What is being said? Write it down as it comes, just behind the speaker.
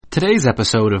Today's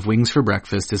episode of Wings for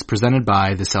Breakfast is presented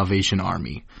by the Salvation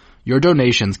Army. Your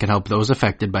donations can help those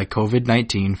affected by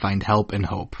COVID-19 find help and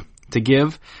hope. To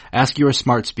give, ask your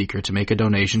smart speaker to make a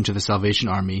donation to the Salvation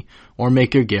Army or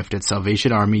make your gift at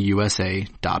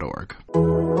salvationarmyusa.org.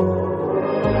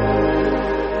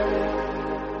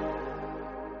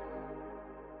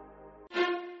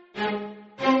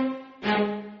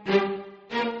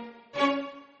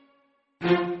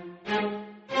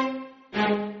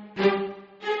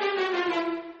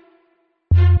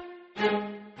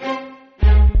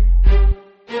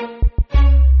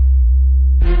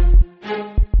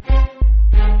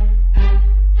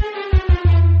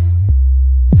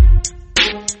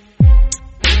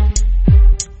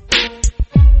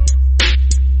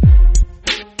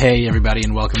 Hey everybody,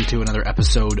 and welcome to another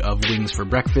episode of Wings for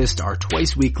Breakfast, our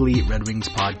twice weekly Red Wings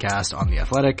podcast on The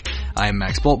Athletic. I am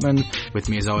Max Boltman. With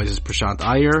me as always is Prashant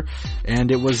Iyer,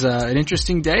 and it was an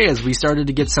interesting day as we started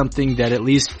to get something that at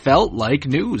least felt like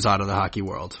news out of the hockey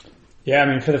world. Yeah, I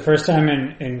mean, for the first time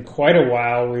in quite a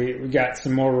while, we got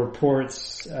some more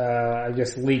reports,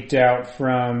 leaked out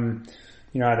from,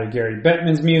 either Gary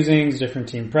Bettman's musings, different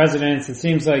team presidents. It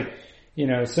seems like,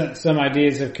 some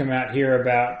ideas have come out here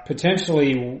about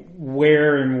potentially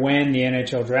where and when the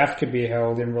NHL draft could be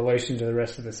held in relation to the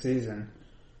rest of the season.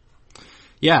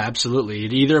 Yeah, absolutely.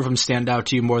 Did either of them stand out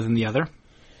to you more than the other?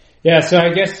 Yeah, so I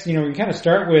guess, we kind of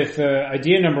start with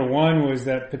idea number one was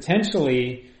that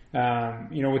potentially,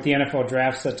 with the NFL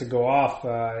draft set to go off,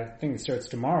 I think it starts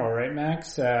tomorrow, right,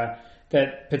 Max?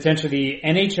 That potentially the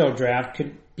NHL draft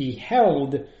could be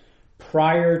held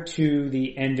prior to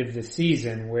the end of the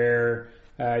season, where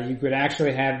you could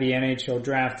actually have the NHL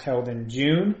draft held in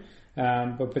June,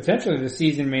 but potentially the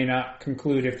season may not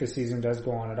conclude, if the season does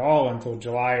go on at all, until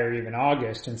July or even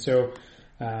August. And so,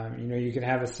 you could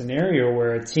have a scenario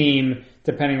where a team,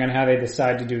 depending on how they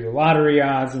decide to do the lottery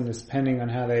odds and depending on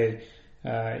how they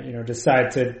decide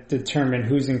to determine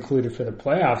who's included for the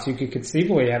playoffs, you could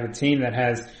conceivably have a team that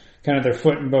has kind of their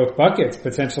foot in both buckets,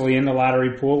 potentially in the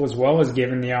lottery pool as well as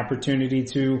given the opportunity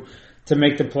to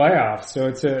make the playoffs. So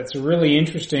it's a really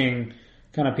interesting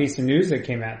kind of piece of news that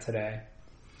came out today.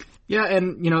 Yeah,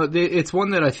 and, it's one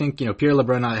that I think, Pierre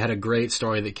LeBrun had a great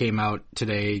story that came out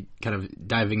today, kind of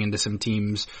diving into some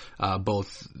teams,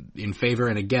 both in favor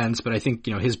and against. But I think,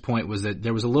 his point was that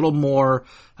there was a little more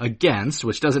against,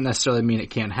 which doesn't necessarily mean it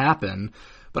can't happen.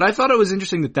 But I thought it was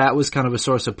interesting that was kind of a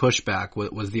source of pushback,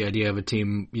 was the idea of a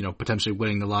team, potentially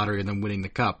winning the lottery and then winning the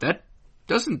cup. That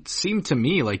doesn't seem to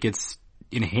me like it's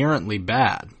inherently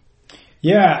bad.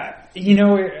 Yeah,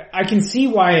 I can see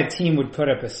why a team would put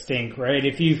up a stink, right?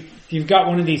 If you've got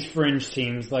one of these fringe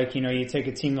teams, like, you take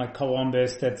a team like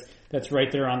Columbus that's right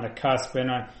there on the cusp, and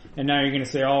now you're going to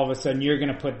say all of a sudden you're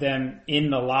going to put them in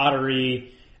the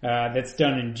lottery that's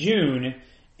done in June.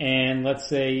 And let's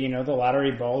say, the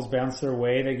lottery balls bounce their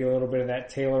way. They get a little bit of that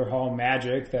Taylor Hall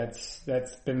magic that's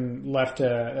left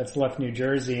New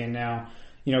Jersey. And now,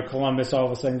 Columbus all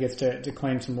of a sudden gets to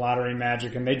claim some lottery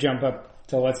magic, and they jump up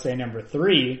to, let's say, number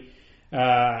 3.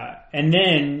 And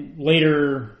then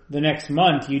later the next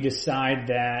month, you decide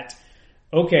that,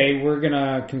 okay, we're going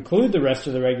to conclude the rest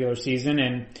of the regular season,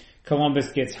 and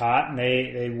Columbus gets hot and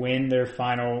they win their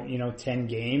final, 10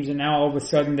 games. And now all of a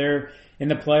sudden they're in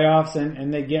the playoffs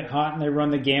and they get hot and they run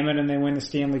the gamut and they win the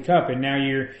Stanley Cup. And now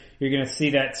you're going to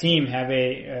see that team have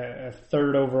a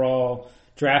third overall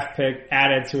draft pick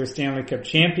added to a Stanley Cup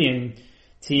champion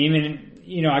team. And,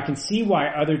 I can see why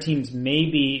other teams may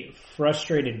be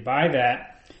frustrated by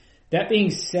that. That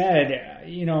being said,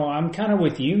 I'm kind of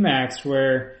with you, Max,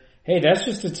 where, hey, that's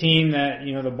just a team that,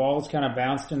 the ball's kind of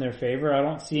bounced in their favor. I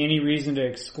don't see any reason to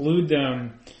exclude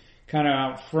them kind of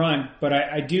out front, but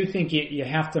I do think you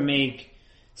have to make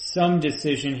some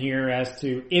decision here as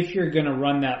to, if you're going to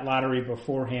run that lottery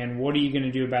beforehand, what are you going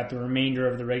to do about the remainder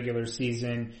of the regular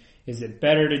season? Is it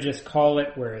better to just call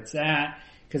it where it's at?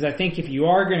 Because I think if you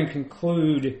are going to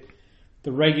conclude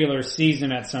the regular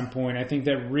season at some point, I think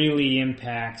that really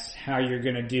impacts how you're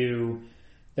going to do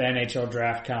the NHL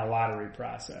draft kind of lottery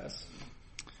process.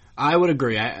 I would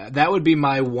agree. That would be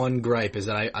my one gripe, is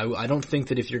that I don't think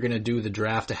that if you're going to do the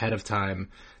draft ahead of time,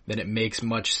 then it makes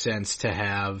much sense to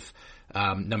have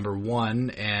number one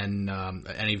and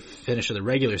any finish of the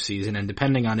regular season, and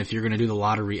depending on if you're going to do the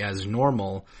lottery as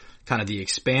normal, kind of the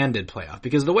expanded playoff.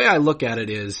 Because the way I look at it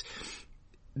is,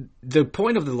 the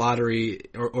point of the lottery,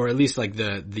 or at least like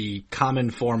the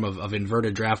common form of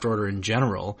inverted draft order in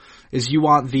general, is you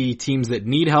want the teams that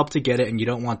need help to get it, and you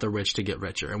don't want the rich to get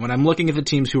richer. And when I'm looking at the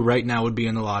teams who right now would be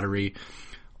in the lottery,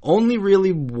 Only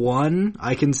really one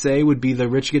I can say would be the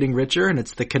rich getting richer, and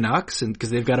it's the Canucks, and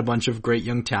because they've got a bunch of great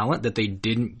young talent that they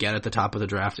didn't get at the top of the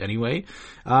draft anyway.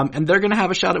 And they're going to have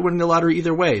a shot at winning the lottery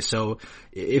either way. So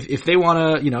if they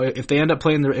want to, if they end up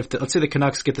playing let's say the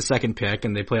Canucks get the second pick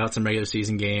and they play out some regular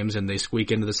season games and they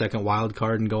squeak into the second wild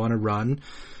card and go on a run,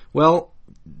 well,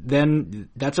 then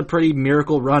that's a pretty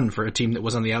miracle run for a team that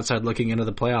was on the outside looking into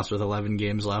the playoffs with 11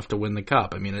 games left to win the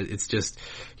cup. I mean, it's just,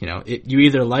 you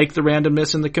either like the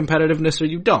randomness and the competitiveness or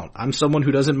you don't. I'm someone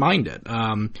who doesn't mind it.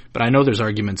 But I know there's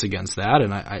arguments against that,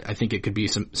 and I think it could be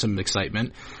some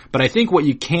excitement. But I think what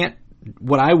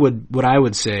I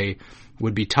would say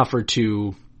would be tougher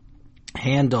to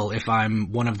handle if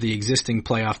I'm one of the existing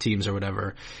playoff teams or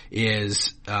whatever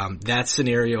is, that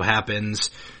scenario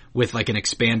happens with like an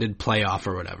expanded playoff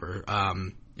or whatever.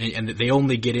 And they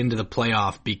only get into the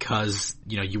playoff because,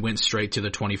 you went straight to the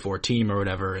 24 team or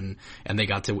whatever and they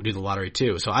got to do the lottery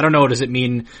too. So I don't know, does it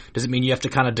mean you have to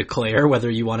kind of declare whether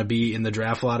you want to be in the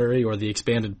draft lottery or the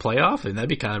expanded playoff? And that'd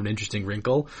be kind of an interesting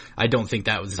wrinkle. I don't think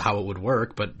that was how it would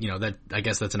work, but I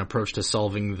guess that's an approach to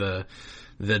solving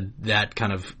that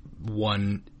kind of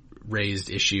one raised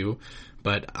issue.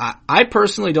 But I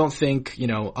personally don't think,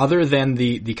 other than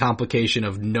the complication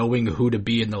of knowing who to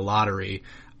be in the lottery,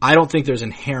 I don't think there's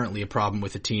inherently a problem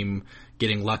with a team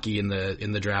getting lucky in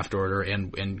the draft order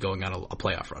and going on a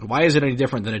playoff run. Why is it any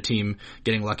different than a team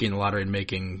getting lucky in the lottery and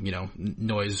making,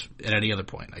 noise at any other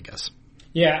point, I guess?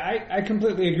 Yeah, I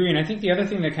completely agree. And I think the other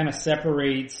thing that kind of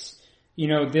separates,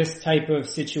 this type of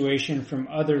situation from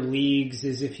other leagues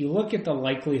is if you look at the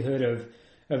likelihood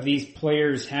of these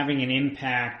players having an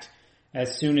impact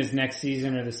as soon as next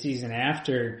season or the season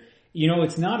after,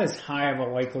 it's not as high of a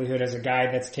likelihood as a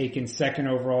guy that's taken second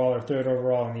overall or third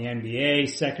overall in the NBA,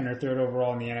 second or third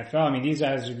overall in the NFL. I mean, these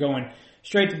guys are going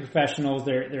straight to professionals.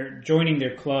 They're joining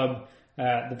their club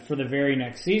for the very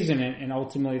next season, and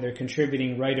ultimately they're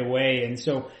contributing right away. And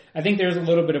so I think there's a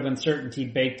little bit of uncertainty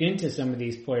baked into some of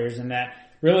these players, and that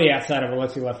really outside of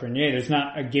Alexis Lafreniere, there's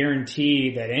not a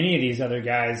guarantee that any of these other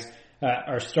guys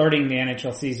are starting the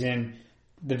NHL season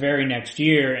the very next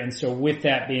year. And so with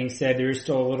that being said, there is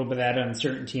still a little bit of that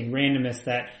uncertainty and randomness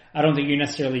that I don't think you're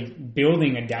necessarily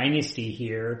building a dynasty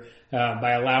here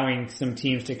by allowing some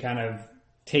teams to kind of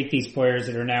take these players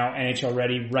that are now NHL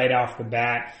ready right off the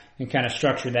bat and kind of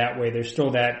structure that way. There's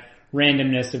still that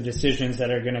randomness of decisions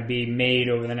that are going to be made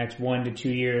over the next 1 to 2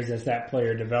 years as that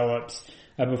player develops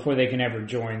before they can ever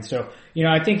join. So,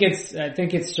 I think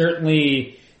it's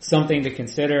certainly something to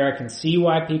consider. I can see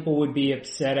why people would be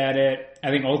upset at it. I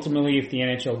think ultimately if the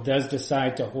NHL does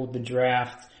decide to hold the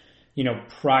draft,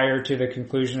 prior to the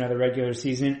conclusion of the regular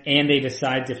season and they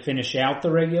decide to finish out the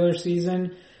regular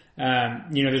season,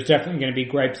 there's definitely going to be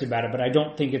gripes about it, but I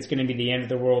don't think it's going to be the end of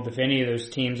the world if any of those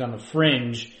teams on the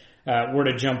fringe, were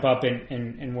to jump up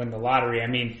and win the lottery. I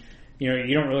mean,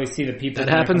 you don't really see the people.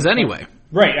 That happens anyway.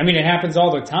 Right. I mean, it happens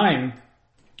all the time.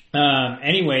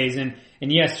 Anyways,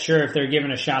 and yes, sure, if they're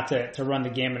given a shot to run the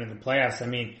gamut in the playoffs, I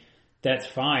mean, that's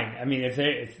fine. I mean, if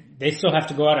they still have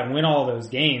to go out and win all those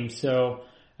games, so,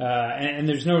 and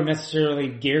there's no necessarily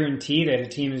guarantee that a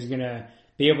team is gonna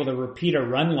be able to repeat a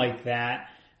run like that,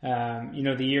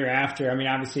 the year after. I mean,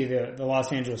 obviously the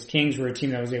Los Angeles Kings were a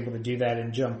team that was able to do that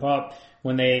and jump up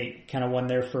when they kind of won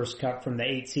their first cup from the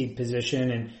 8 seed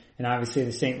position, and obviously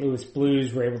the St. Louis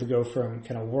Blues were able to go from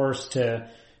kind of worst to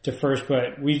first,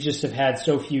 but we just have had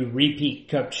so few repeat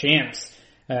cup champs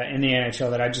in the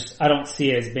NHL that I don't see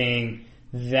it as being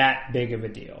that big of a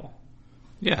deal.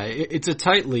 Yeah, it's a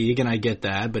tight league, and I get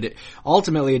that, but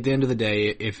ultimately, at the end of the day,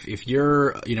 if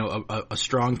you're a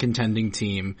strong contending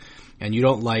team, and you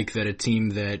don't like that a team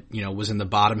that was in the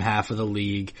bottom half of the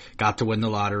league got to win the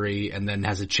lottery and then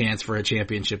has a chance for a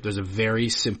championship, there's a very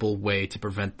simple way to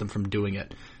prevent them from doing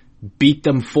it. Beat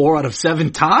them 4 out of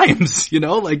 7 times,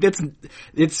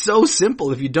 it's so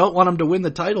simple. If you don't want them to win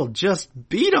the title, just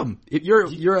beat them. If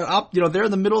you're up, they're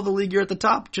in the middle of the league, you're at the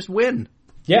top, just win.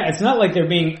 Yeah, it's not like they're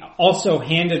being also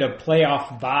handed a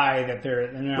playoff bye that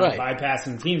they're not right.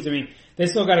 bypassing teams. I mean, they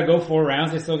still got to go 4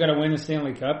 rounds. They still got to win the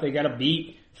Stanley Cup. They got to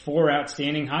beat 4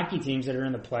 outstanding hockey teams that are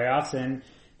in the playoffs. And,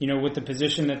 with the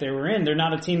position that they were in, they're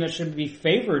not a team that should be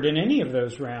favored in any of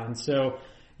those rounds. So,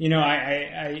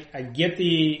 I get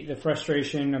the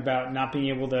frustration about not being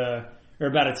able to, or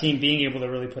about a team being able to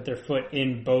really put their foot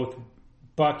in both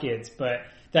buckets. But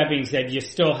that being said, you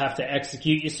still have to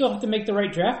execute. You still have to make the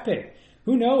right draft pick.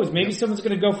 Who knows? Maybe someone's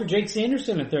going to go for Jake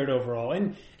Sanderson at 3rd overall.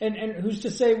 And who's to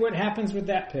say what happens with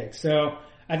that pick? So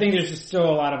I think there's just still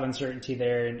a lot of uncertainty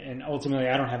there. And ultimately,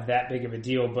 I don't have that big of a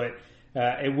deal. But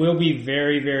it will be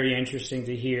very, very interesting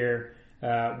to hear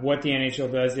what the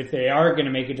NHL does if they are going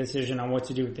to make a decision on what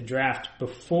to do with the draft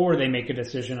before they make a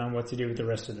decision on what to do with the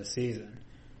rest of the season.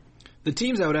 The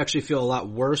teams I would actually feel a lot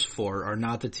worse for are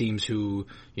not the teams who,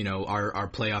 are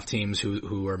playoff teams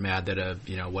who are mad that a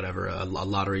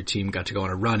lottery team got to go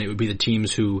on a run. It would be the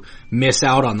teams who miss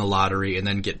out on the lottery and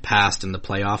then get passed in the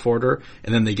playoff order,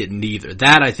 and then they get neither.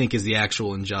 That, I think, is the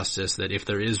actual injustice that, if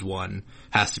there is one,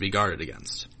 has to be guarded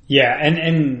against. Yeah,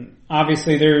 and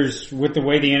obviously with the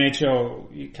way the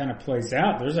NHL kind of plays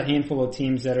out, there's a handful of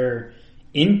teams that are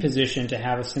in position to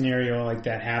have a scenario like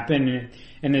that happen.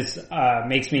 And this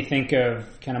makes me think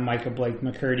of kind of Michael Blake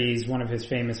McCurdy's, one of his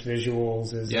famous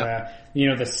visuals is,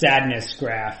 the sadness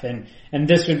graph. And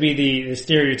this would be the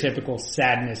stereotypical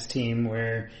sadness team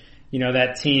where,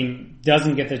 that team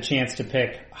doesn't get the chance to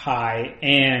pick high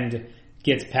and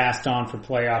gets passed on for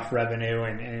playoff revenue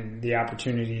and the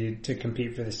opportunity to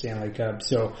compete for the Stanley Cup.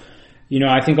 So,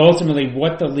 I think ultimately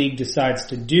what the league decides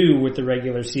to do with the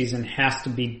regular season has to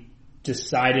be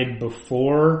decided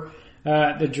before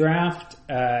the draft,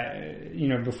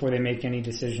 before they make any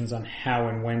decisions on how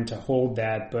and when to hold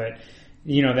that. But,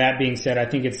 that being said, I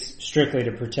think it's strictly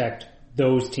to protect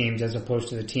those teams as opposed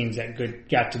to the teams that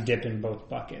got to dip in both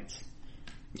buckets.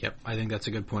 Yep, I think that's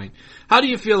a good point. How do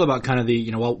you feel about kind of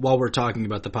the, while we're talking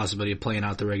about the possibility of playing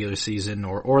out the regular season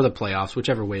or the playoffs,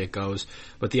 whichever way it goes,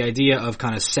 but the idea of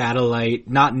kind of satellite,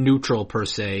 not neutral per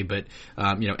se, but,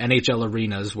 NHL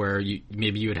arenas where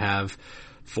maybe you would have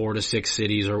 4 to 6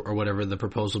 cities or whatever the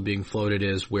proposal being floated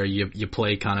is, where you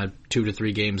play kind of 2 to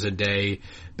 3 games a day,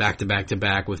 back to back to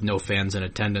back with no fans in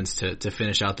attendance to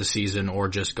finish out the season or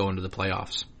just go into the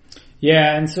playoffs.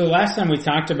 Yeah, and so last time we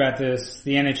talked about this,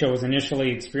 the NHL was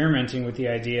initially experimenting with the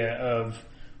idea of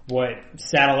what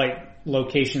satellite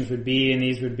locations would be, and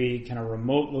these would be kind of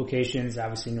remote locations.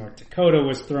 Obviously, North Dakota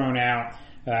was thrown out.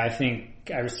 I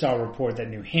think I saw a report that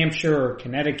New Hampshire or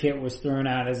Connecticut was thrown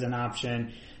out as an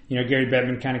option. Gary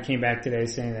Bettman kind of came back today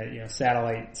saying that,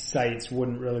 satellite sites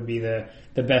wouldn't really be the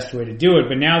best way to do it.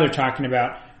 But now they're talking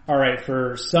about, all right,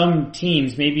 for some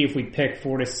teams, maybe if we pick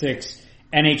 4 to 6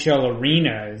 NHL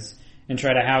arenas and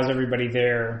try to house everybody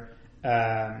there,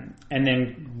 and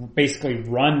then basically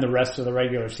run the rest of the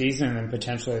regular season and then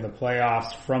potentially the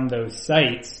playoffs from those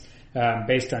sites,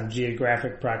 based on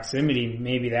geographic proximity,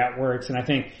 maybe that works. And I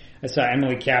think I saw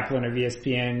Emily Kaplan of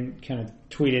ESPN kind of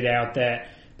tweeted out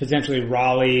that potentially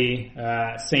Raleigh,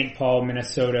 St. Paul,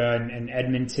 Minnesota, and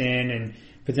Edmonton, and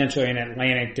potentially an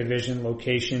Atlantic Division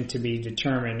location to be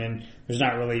determined. And there's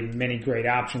not really many great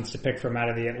options to pick from out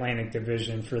of the Atlantic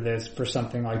Division for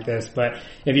something like this. But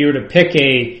if you were to pick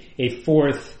a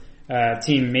fourth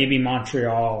team, maybe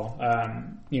Montreal,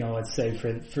 let's say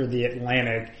for the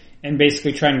Atlantic, and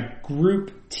basically try and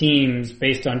group teams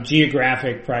based on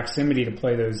geographic proximity to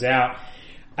play those out,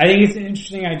 I think it's an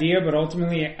interesting idea, but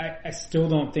ultimately I still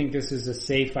don't think this is a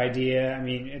safe idea. I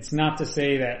mean, it's not to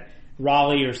say that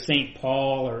Raleigh or St.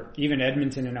 Paul or even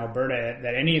Edmonton in Alberta,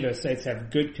 that any of those sites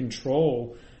have good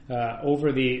control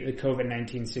over the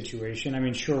COVID-19 situation. I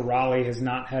mean, sure, Raleigh has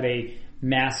not had a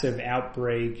massive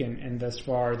outbreak, and thus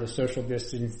far the social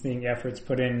distancing efforts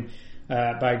put in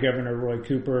by Governor Roy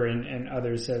Cooper and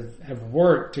others have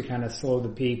worked to kind of slow the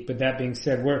peak. But that being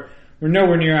said, we're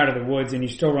nowhere near out of the woods, and you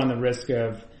still run the risk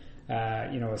of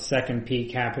a second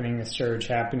peak happening, a surge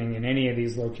happening in any of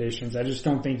these locations. I just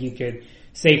don't think you could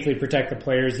safely protect the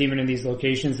players even in these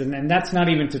locations. And that's not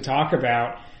even to talk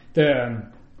about the,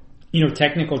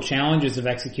 technical challenges of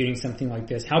executing something like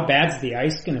this. How bad's the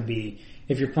ice going to be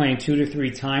if you're playing 2 to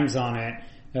 3 times on it,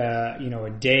 a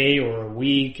day or a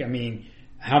week? I mean,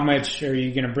 how much are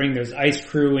you going to bring those ice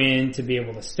crew in to be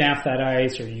able to staff that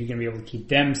ice? Are you going to be able to keep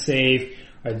them safe?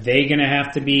 Are they going to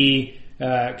have to be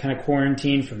kind of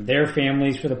quarantined from their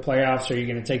families for the playoffs? Are you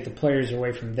going to take the players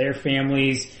away from their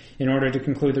families in order to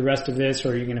conclude the rest of this? Or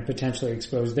are you going to potentially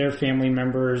expose their family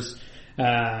members,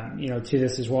 to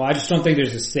this as well? I just don't think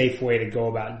there's a safe way to go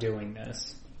about doing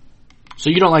this.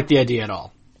 So you don't like the idea at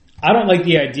all? I don't like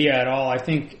the idea at all. I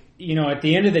think, at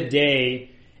the end of the day,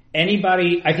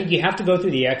 I think you have to go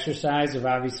through the exercise of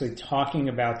obviously talking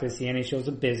about this. The NHL is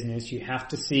a business. You have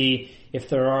to see if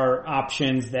there are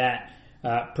options that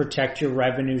protect your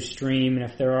revenue stream, and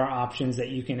if there are options that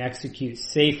you can execute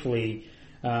safely.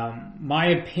 My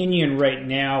opinion right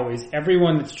now is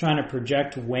everyone that's trying to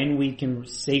project when we can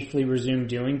safely resume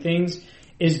doing things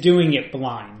is doing it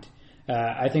blind.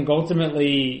 I think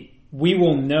ultimately we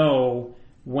will know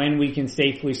when we can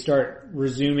safely start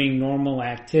resuming normal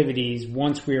activities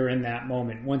once we're in that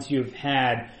moment. Once you've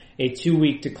had a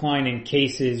 2-week decline in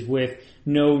cases with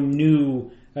no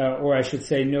new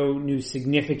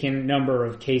significant number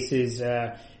of cases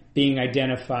being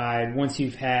identified, once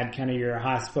you've had kind of your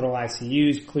hospital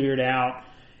ICUs cleared out.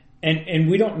 And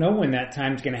we don't know when that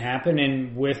time's going to happen.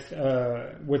 And with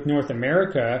North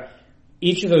America,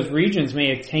 each of those regions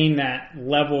may attain that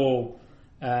level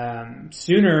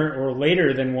sooner or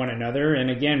later than one another. And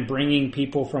again, bringing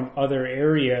people from other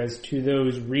areas to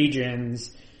those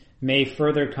regions may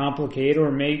further complicate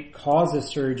or may cause a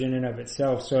surge in and of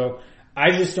itself. So I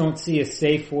just don't see a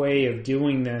safe way of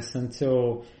doing this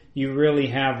until you really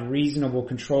have reasonable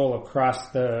control across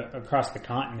the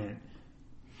continent.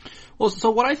 Well,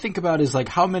 so what I think about is like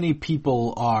how many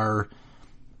people are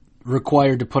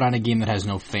required to put on a game that has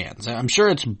no fans. I'm sure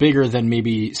it's bigger than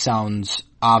maybe sounds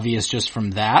obvious just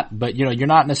from that, but you're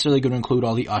not necessarily going to include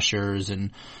all the ushers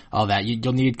and all that.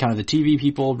 You'll need kind of the TV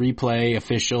people, replay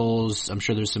officials. I'm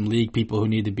sure there's some league people who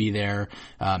need to be there,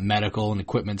 medical and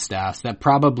equipment staffs. That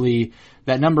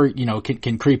number,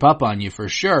 can creep up on you for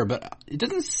sure, but it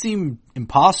doesn't seem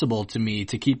impossible to me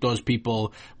to keep those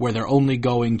people where they're only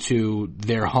going to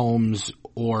their homes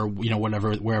or,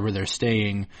 wherever they're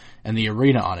staying and the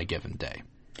arena on a given day.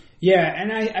 Yeah,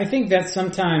 and I think that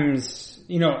sometimes,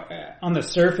 on the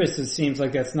surface it seems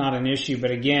like that's not an issue,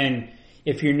 but again,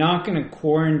 if you're not going to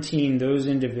quarantine those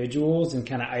individuals and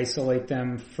kind of isolate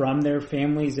them from their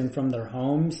families and from their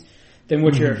homes, then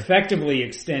what you're effectively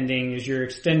extending is you're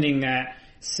extending that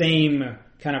same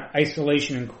kind of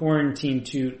isolation and quarantine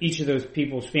to each of those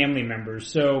people's family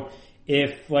members. So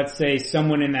if, let's say,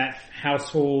 someone in that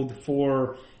household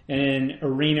for an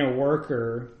arena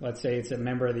worker, let's say it's a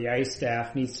member of the ice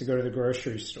staff, needs to go to the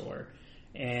grocery store,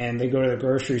 and they go to the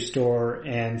grocery store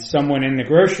and someone in the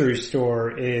grocery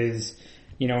store is,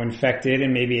 infected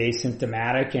and maybe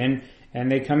asymptomatic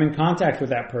and they come in contact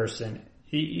with that person.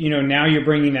 Now you're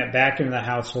bringing that back into the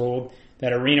household.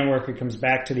 That arena worker comes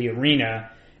back to the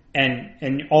arena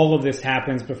and all of this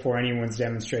happens before anyone's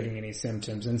demonstrating any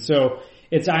symptoms. And so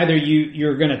it's either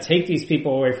you're going to take these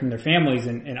people away from their families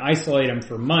and isolate them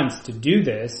for months to do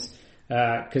this,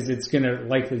 because it's going to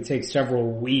likely take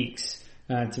several weeks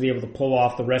to be able to pull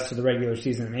off the rest of the regular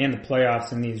season and the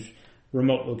playoffs in these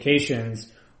remote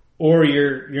locations, or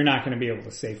you're not going to be able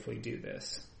to safely do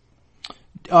this.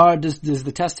 Does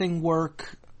the testing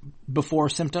work before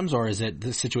symptoms, or is it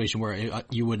the situation where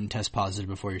you wouldn't test positive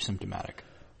before you're symptomatic?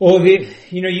 Well,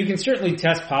 you can certainly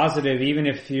test positive even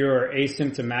if you're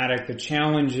asymptomatic. The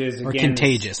challenge is, again, or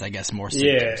contagious, I guess, more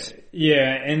symptoms.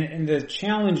 Yeah, and the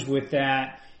challenge with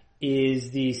that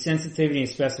is the sensitivity and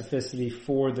specificity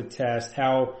for the test.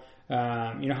 How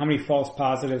many false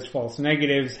positives, false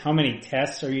negatives, how many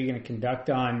tests are you going to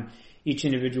conduct on each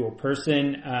individual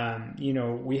person?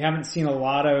 We haven't seen a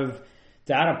lot of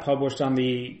data published on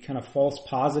the kind of false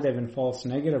positive and false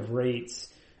negative rates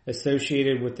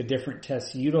associated with the different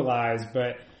tests utilized,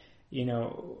 but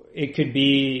it could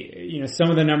be, some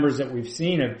of the numbers that we've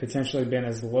seen have potentially been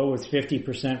as low as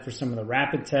 50% for some of the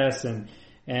rapid tests and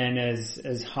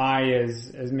as high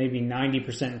as maybe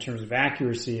 90% in terms of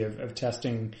accuracy of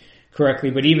testing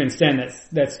correctly. But even then,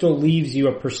 that still leaves you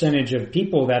a percentage of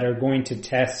people that are going to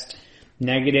test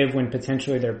negative when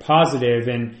potentially they're positive,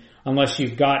 and unless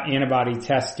you've got antibody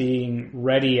testing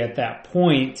ready at that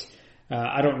point,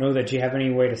 I don't know that you have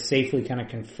any way to safely kind of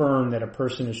confirm that a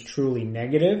person is truly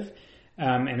negative.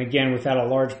 And again, without a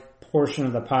large portion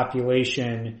of the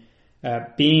population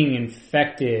being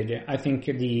infected, I think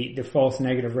the false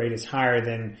negative rate is higher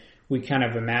than we kind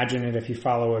of imagine it if you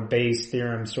follow a Bayes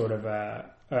theorem sort of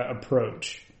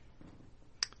approach.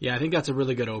 Yeah, I think that's a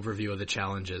really good overview of the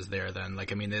challenges there then.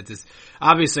 It's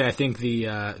obviously, I think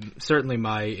certainly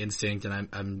my instinct, and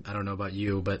I don't know about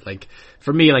you, but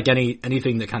for me,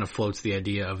 anything that kind of floats the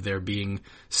idea of there being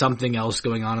something else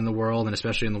going on in the world, and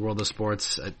especially in the world of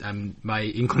sports, my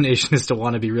inclination is to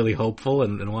want to be really hopeful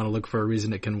and want to look for a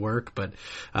reason it can work. But,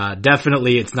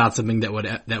 definitely it's not something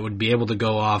that would be able to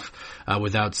go off,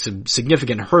 without some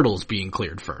significant hurdles being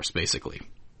cleared first, basically.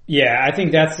 Yeah, I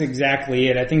think that's exactly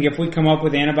it. I think if we come up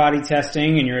with antibody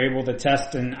testing and you're able to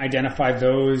test and identify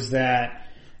those that,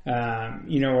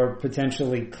 are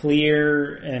potentially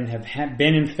clear and have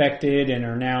been infected and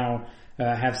are now,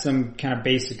 have some kind of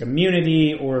basic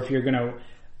immunity, or if you're going to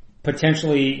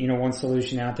potentially, one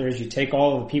solution out there is you take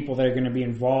all of the people that are going to be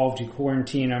involved, you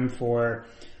quarantine them for,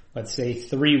 let's say,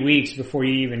 3 weeks before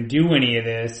you even do any of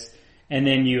this. And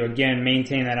then you, again,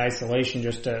 maintain that isolation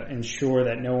just to ensure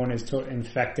that no one is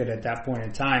infected at that point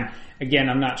in time. Again,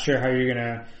 I'm not sure how you're going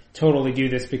to totally do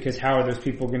this, because how are those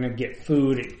people going to get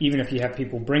food? Even if you have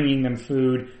people bringing them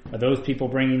food, are those people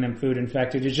bringing them food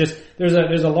infected? It's just, there's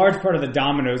a large part of the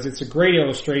dominoes. It's a great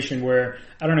illustration where,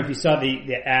 I don't know if you saw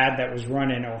the ad that was run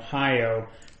in Ohio,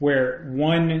 where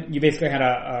you basically had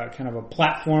a kind of a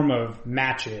platform of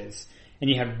matches, and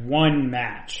you have one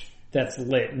match that's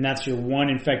lit, and that's your one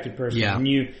infected person. Yeah. And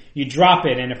you drop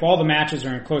it, and if all the matches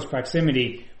are in close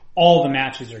proximity, all the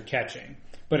matches are catching.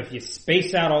 But if you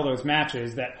space out all those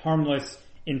matches, that harmless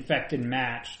infected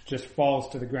match just falls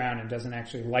to the ground and doesn't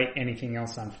actually light anything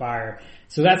else on fire.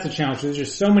 So that's the challenge. There's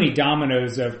just so many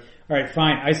dominoes of, all right,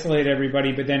 fine, isolate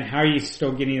everybody, but then how are you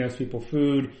still getting those people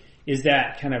food? Is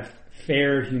that kind of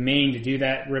fair, humane to do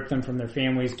that, rip them from their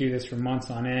families, do this for months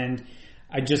on end?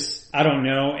 I don't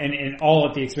know, and all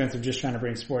at the expense of just trying to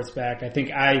bring sports back. I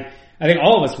think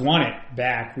all of us want it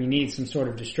back. We need some sort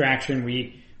of distraction.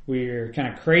 We're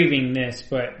kind of craving this,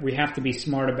 but we have to be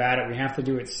smart about it. We have to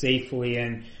do it safely.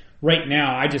 And right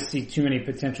now, I just see too many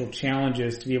potential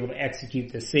challenges to be able to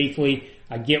execute this safely.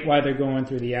 I get why they're going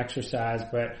through the exercise,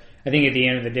 but I think at the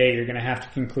end of the day, you're going to have to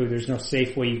conclude there's no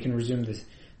safe way you can resume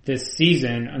this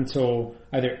season until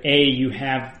either A, you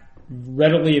have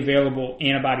readily available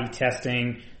antibody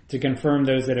testing to confirm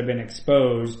those that have been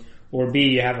exposed, or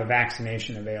B, you have a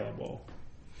vaccination available.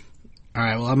 All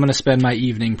right, well, I'm going to spend my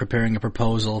evening preparing a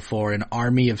proposal for an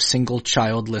army of single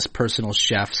childless personal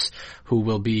chefs who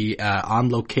will be on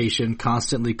location,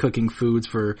 constantly cooking foods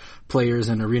for players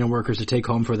and arena workers to take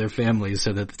home for their families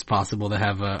so that it's possible to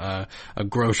have a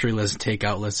grocery-less,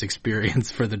 takeout-less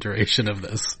experience for the duration of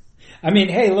this. I mean,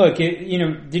 hey, look,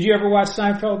 did you ever watch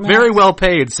Seinfeld, Matt? Very well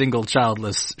paid single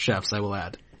childless chefs, I will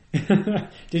add.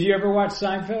 Did you ever watch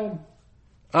Seinfeld?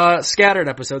 Scattered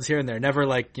episodes here and there. Never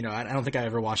I don't think I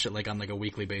ever watched it on a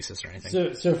weekly basis or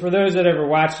anything. So for those that ever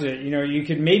watched it, you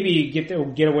could maybe get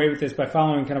away with this by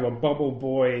following kind of a bubble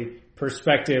boy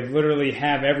perspective. Literally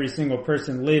have every single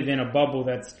person live in a bubble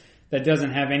that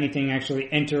doesn't have anything actually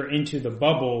enter into the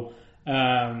bubble.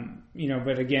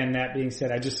 But again, that being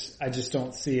said, I just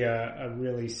don't see a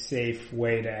really safe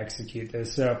way to execute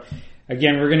this. So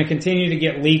again, we're going to continue to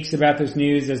get leaks about this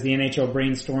news as the NHL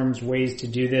brainstorms ways to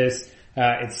do this.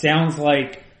 It sounds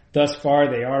like thus far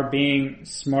they are being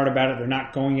smart about it. They're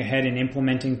not going ahead and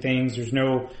implementing things. There's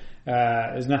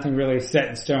nothing really set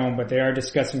in stone, but they are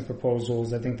discussing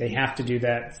proposals. I think they have to do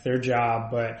that. It's their job.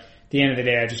 But at the end of the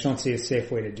day, I just don't see a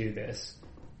safe way to do this.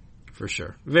 For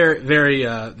sure. Very, very,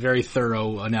 very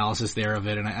thorough analysis there of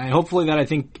it. And I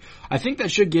think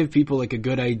that should give people a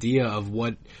good idea of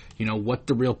what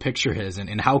the real picture is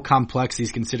and how complex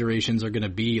these considerations are going to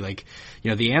be.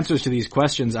 The answers to these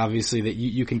questions, obviously, that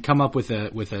you can come up with a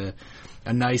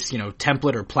nice,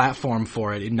 template or platform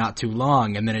for it in not too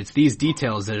long. And then it's these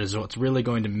details that is what's really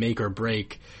going to make or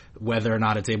break whether or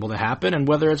not it's able to happen and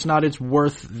whether it's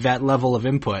worth that level of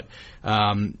input,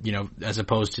 as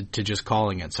opposed to just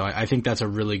calling it. So I think that's a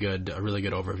really good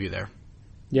overview there.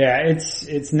 Yeah,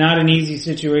 it's not an easy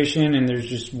situation, and there's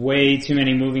just way too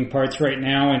many moving parts right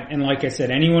now. And like I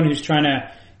said, anyone who's trying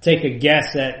to take a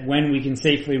guess at when we can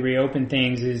safely reopen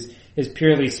things is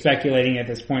purely speculating at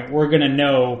this point. We're going to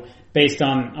know based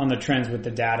on the trends with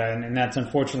the data, and that's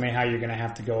unfortunately how you're going to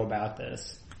have to go about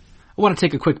this. I want to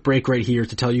take a quick break right here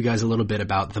to tell you guys a little bit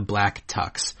about the Black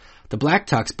Tux. The Black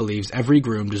Tux believes every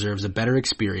groom deserves a better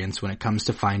experience when it comes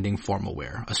to finding formal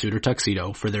wear, a suit or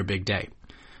tuxedo, for their big day.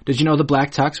 Did you know the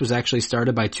Black Tux was actually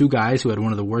started by two guys who had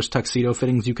one of the worst tuxedo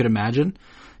fittings you could imagine?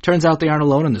 Turns out they aren't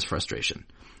alone in this frustration.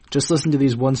 Just listen to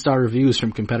these one-star reviews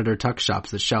from competitor tux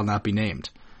shops that shall not be named.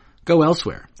 Go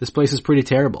elsewhere. This place is pretty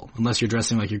terrible, unless you're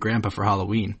dressing like your grandpa for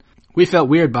Halloween. We felt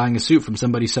weird buying a suit from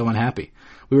somebody so unhappy.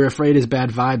 We were afraid his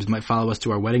bad vibes might follow us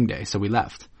to our wedding day, so we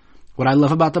left. What I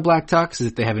love about the Black Tux is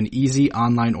that they have an easy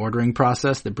online ordering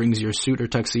process that brings your suit or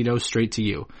tuxedo straight to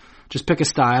you. Just pick a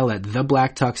style at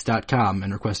theblacktux.com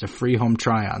and request a free home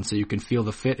try-on so you can feel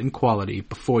the fit and quality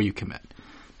before you commit.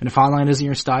 And if online isn't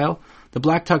your style, the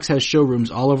Black Tux has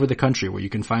showrooms all over the country where you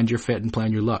can find your fit and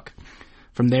plan your look.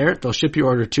 From there, they'll ship your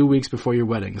order 2 weeks before your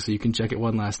wedding so you can check it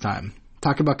one last time.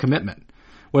 Talk about commitment.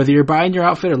 Whether you're buying your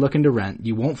outfit or looking to rent,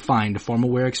 you won't find a formal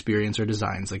wear experience or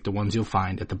designs like the ones you'll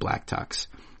find at the Black Tux.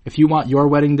 If you want your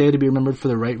wedding day to be remembered for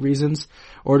the right reasons,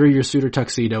 order your suit or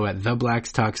tuxedo at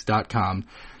theblacktux.com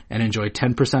and enjoy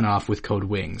 10% off with code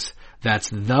WINGS. That's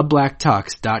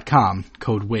theblacktux.com,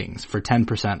 code WINGS, for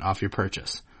 10% off your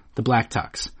purchase. The Black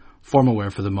Tux. Formal wear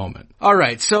for the moment. All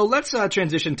right, so let's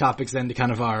transition topics then to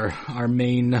kind of our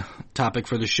main topic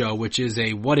for the show, which is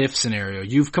a what-if scenario.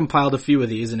 You've compiled a few of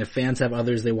these, and if fans have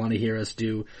others they want to hear us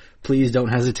do, please don't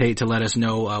hesitate to let us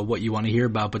know what you want to hear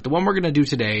about. But the one we're going to do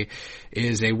today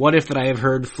is a what-if that I have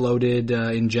heard floated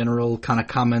in general kind of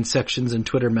comment sections and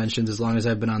Twitter mentions as long as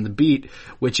I've been on the beat,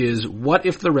 which is what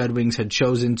if the Red Wings had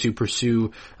chosen to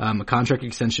pursue a contract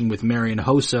extension with Marian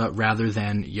Hossa rather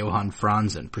than Johan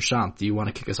Franzen? Prashant, do you want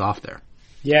to kick us off there?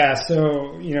 Yeah,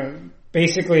 so,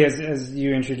 basically as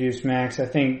you introduced, Max, I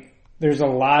think there's a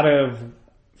lot of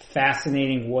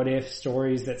fascinating what-if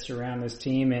stories that surround this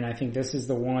team, and I think this is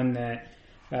the one that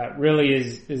really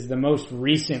is the most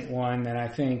recent one that I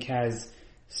think has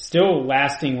still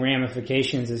lasting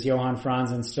ramifications as Johan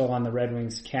Franzen's still on the Red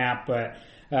Wings cap, but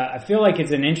I feel like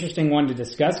it's an interesting one to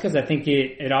discuss because I think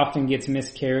it often gets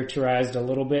mischaracterized a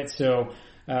little bit. So,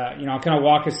 I'll kind of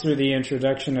walk us through the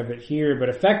introduction of it here, but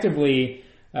effectively,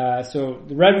 so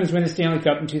the Red Wings win the Stanley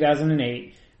Cup in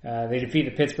 2008. They defeat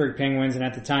the Pittsburgh Penguins, and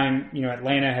at the time,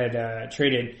 Atlanta had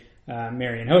traded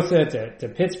Marian Hossa to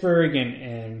Pittsburgh,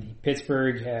 and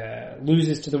Pittsburgh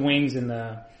loses to the Wings in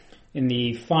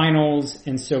the finals,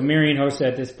 and so Marian Hossa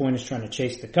at this point is trying to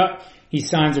chase the cup. He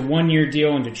signs a 1-year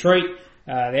deal in Detroit.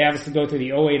 They obviously go through the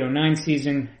 08-09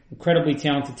 season, incredibly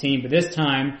talented team, but this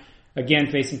time,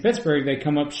 again facing Pittsburgh, they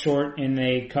come up short in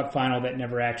the cup final that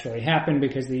never actually happened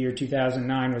because the year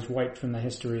 2009 was wiped from the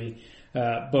history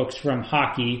books from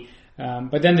hockey.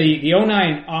 But then the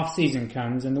 09 offseason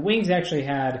comes, and the Wings actually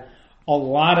had a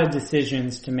lot of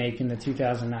decisions to make in the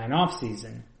 2009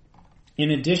 offseason.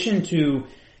 In addition to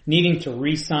needing to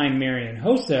re-sign Marian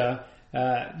Hossa,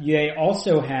 they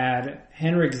also had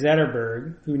Henrik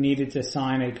Zetterberg, who needed to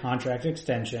sign a contract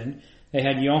extension. They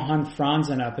had Johan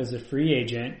Franzen up as a free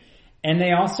agent, and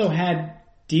they also had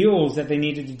deals that they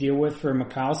needed to deal with for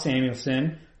Mikael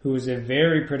Samuelsson, who was a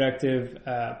very productive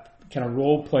kind of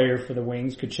role player for the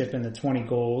Wings, could chip in the 20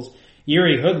 goals.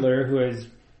 Yuri Hudler, who has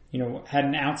had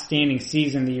an outstanding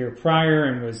season the year prior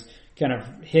and was kind of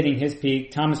hitting his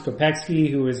peak. Thomas Kopecky,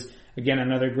 who was again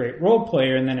another great role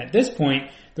player. And then at this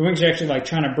point, the Wings are actually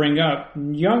trying to bring up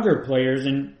younger players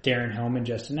in Darren Helm and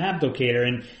Justin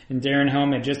Abdelkader. And Darren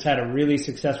Helm had just had a really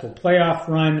successful playoff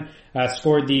run,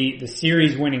 scored the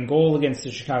series winning goal against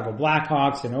the Chicago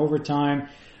Blackhawks in overtime.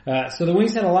 So the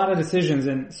Wings had a lot of decisions,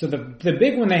 and so the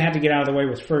big one they had to get out of the way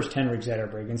was first Henrik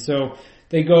Zetterberg. And so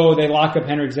they lock up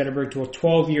Henrik Zetterberg to a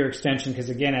 12-year extension because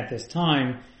again at this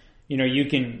time, you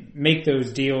can make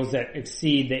those deals that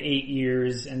exceed the 8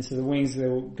 years, and so the Wings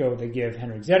they give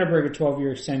Henrik Zetterberg a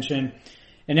 12-year extension.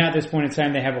 And now at this point in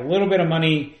time they have a little bit of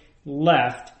money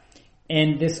left,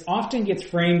 and this often gets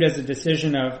framed as a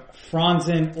decision of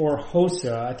Franzen or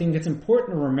Hossa. I think it's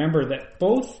important to remember that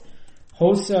both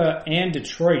Hossa and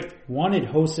Detroit wanted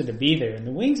Hossa to be there. And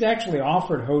the Wings actually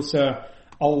offered Hossa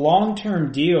a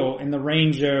long-term deal in the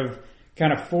range of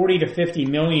kind of 40 to 50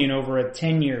 million over a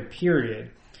 10-year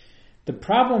period. The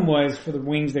problem was for the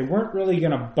Wings, they weren't really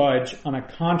going to budge on a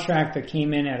contract that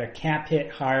came in at a cap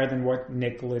hit higher than what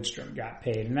Nick Lidstrom got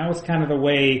paid. And that was kind of the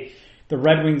way the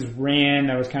Red Wings ran.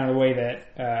 That was kind of the way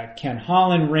that Ken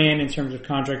Holland ran in terms of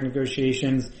contract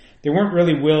negotiations. They weren't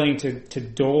really willing to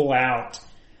dole out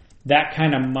that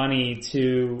kind of money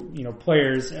to,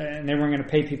 players, and they weren't going to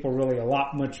pay people really a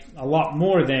lot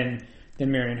more than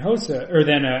Marian Hossa, or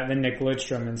than Nick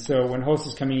Lidstrom. And so when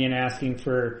Hossa's coming in asking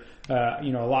for, a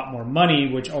lot more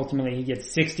money, which ultimately he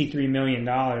gets $63 million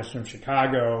from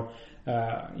Chicago,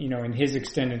 in his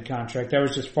extended contract, that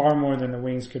was just far more than the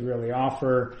Wings could really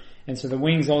offer. And so the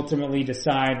Wings ultimately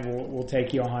decide we'll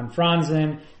take Johan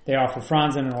Franzen. They offer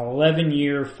Franzen an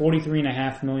 11-year,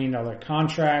 $43.5 million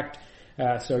contract.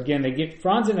 So again, they get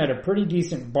Franzen at a pretty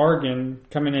decent bargain,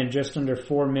 coming in just under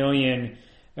 $4 million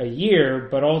a year,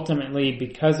 but ultimately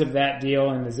because of that deal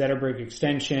and the Zetterberg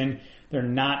extension, they're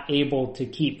not able to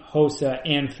keep Hossa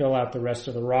and fill out the rest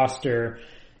of the roster.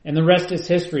 And the rest is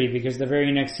history, because the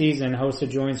very next season, Hossa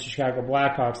joins the Chicago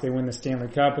Blackhawks. They win the Stanley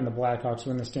Cup, and the Blackhawks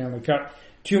win the Stanley Cup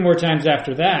 2 more times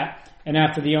after that. And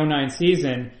after the 09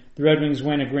 season, the Red Wings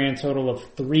win a grand total of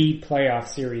 3 playoff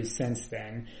series since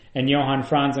then. And Johan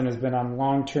Franzen has been on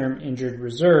long-term injured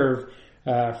reserve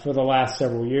for the last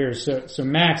several years. So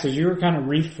Max, as you were kind of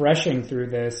refreshing through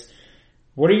this,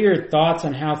 what are your thoughts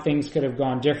on how things could have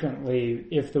gone differently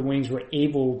if the Wings were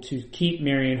able to keep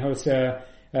Marian Hossa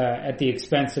at the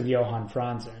expense of Johan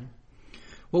Franzen?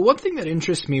 Well, one thing that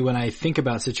interests me when I think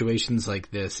about situations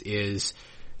like this is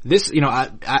this,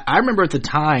 I remember at the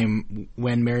time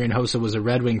when Marian Hossa was a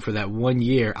Red Wing for that 1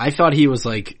 year, I thought he was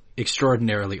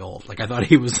extraordinarily old. I thought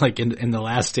he was in the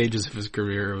last stages of his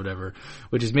career or whatever,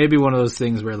 which is maybe one of those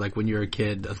things where when you're a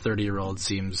kid, a 30-year-old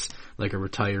seems like a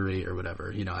retiree or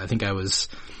whatever. I think I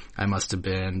must have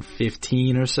been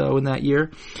 15 or so in that year.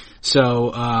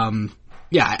 So,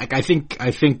 I think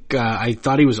I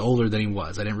thought he was older than he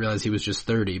was. I didn't realize he was just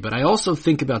 30. But I also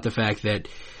think about the fact that,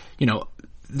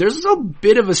 there's a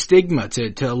bit of a stigma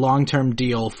to a long-term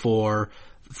deal for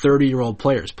 30-year-old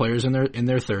players in their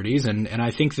 30s, and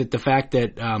I think that the fact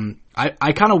that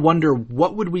I kind of wonder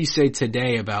what would we say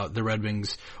today about the Red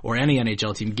Wings or any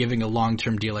NHL team giving a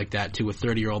long-term deal like that to a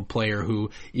 30-year-old player who,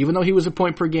 even though he was a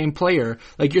point per game player,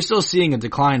 like you're still seeing a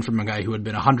decline from a guy who had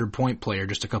been a 100-point player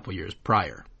just a couple years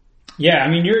prior. Yeah, I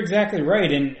mean, you're exactly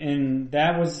right, and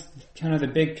that was kind of the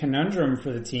big conundrum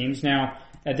for the teams. Now,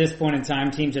 at this point in time,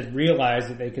 teams had realized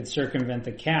that they could circumvent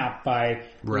the cap by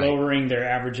lowering their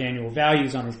average annual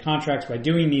values on these contracts by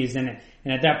doing these. And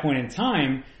at that point in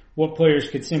time, what players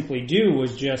could simply do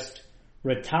was just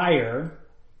retire,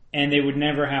 and they would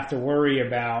never have to worry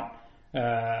about,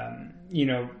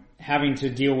 having to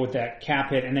deal with that cap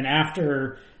hit. And then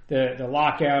after the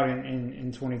lockout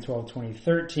in 2012,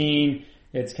 2013,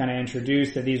 it's kind of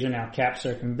introduced that these are now cap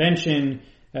circumvention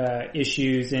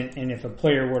issues, and if a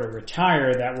player were to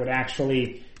retire, that would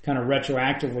actually kind of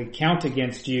retroactively count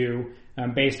against you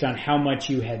based on how much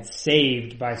you had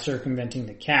saved by circumventing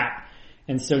the cap.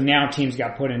 And so now teams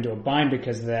got put into a bind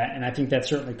because of that, and I think that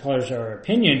certainly colors our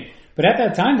opinion. But at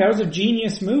that time, that was a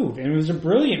genius move, and it was a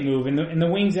brilliant move, and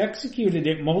the Wings executed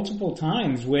it multiple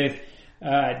times with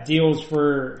deals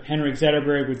for Henrik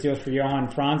Zetterberg, with deals for Johan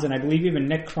Franz, and I believe even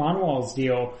Nick Kronwall's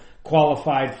deal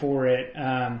qualified for it.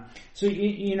 So,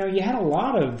 you had a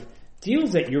lot of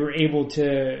deals that you were able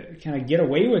to kind of get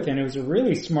away with, and it was a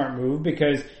really smart move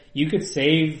because you could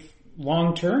save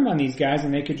long term on these guys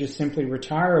and they could just simply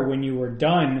retire when you were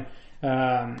done,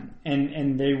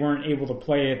 and they weren't able to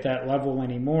play at that level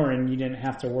anymore, and you didn't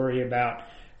have to worry about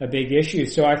a big issue.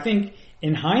 So I think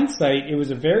in hindsight, it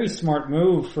was a very smart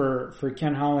move for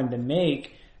Ken Holland to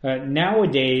make.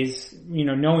 Nowadays,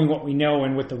 knowing what we know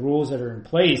and with the rules that are in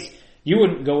place, you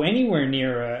wouldn't go anywhere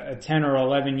near a 10 or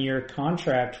 11 year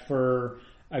contract for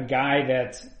a guy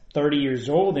that's 30 years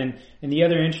old. And the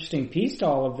other interesting piece to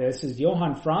all of this is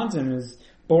Johan Franzen was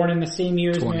born in the same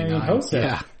year as Marian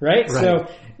Hossa, right? So,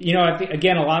 I think,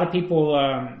 again, a lot of people,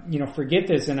 forget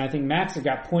this, and I think, Max, it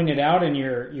got pointed out in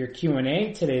your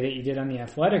Q&A today that you did on The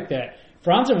Athletic that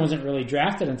Franzen wasn't really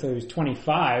drafted until he was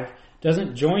 25,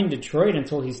 doesn't join Detroit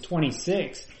until he's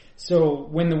 26. So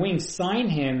when the Wings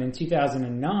signed him in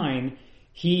 2009,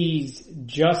 he's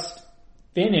just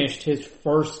finished his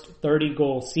first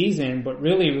 30-goal season, but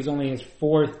really it was only his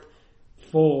fourth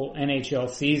full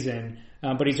NHL season.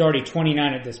 But he's already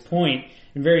 29 at this point.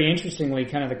 And very interestingly,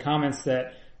 kind of the comments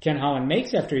that Ken Holland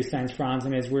makes after he signs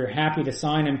Franzen is, we're happy to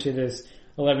sign him to this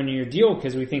 11-year deal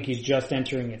because we think he's just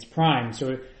entering its prime. So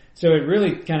it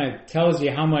really kind of tells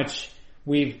you how much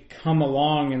we've come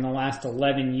along in the last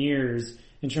 11 years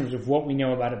in terms of what we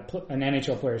know about an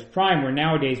NHL player's prime, where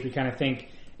nowadays we kind of think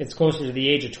it's closer to the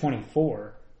age of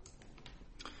 24.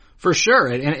 For sure.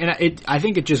 And I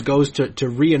think it just goes to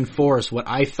reinforce what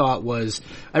I thought was,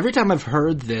 every time I've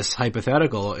heard this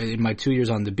hypothetical in my 2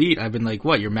 years on the beat, I've been like,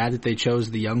 what, you're mad that they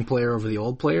chose the young player over the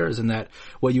old player? Isn't that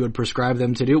what you would prescribe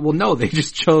them to do? Well, no, they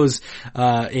just chose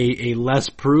a less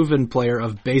proven player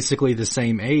of basically the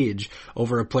same age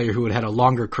over a player who had a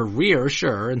longer career,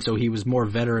 sure, and so he was more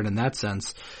veteran in that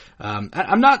sense.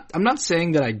 I'm not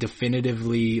saying that I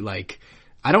definitively,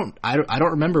 I don't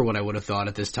remember what I would have thought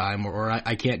at this time, or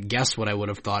I can't guess what I would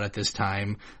have thought at this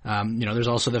time. There's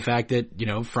also the fact that,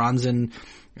 Franzen,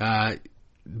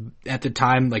 at the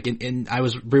time, I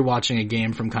was rewatching a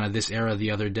game from kind of this era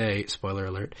the other day, spoiler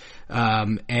alert,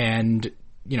 and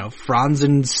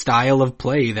Franzen's style of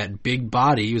play, that big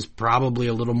body, was probably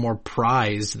a little more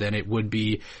prized than it would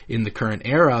be in the current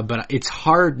era, but it's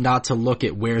hard not to look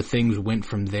at where things went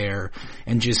from there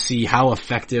and just see how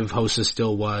effective Hossa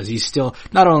still was.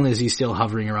 Not only is he still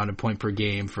hovering around a point per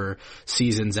game for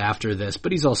seasons after this,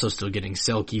 but he's also still getting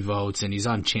Selke votes, and he's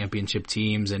on championship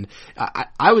teams, and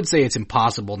I would say it's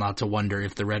impossible not to wonder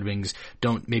if the Red Wings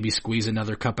don't maybe squeeze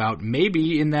another cup out,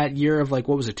 maybe in that year of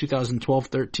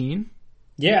 2012-13?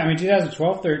 Yeah,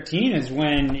 2012-13 is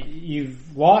when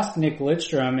you've lost Nick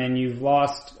Lidstrom and you've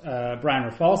lost Brian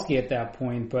Rafalski at that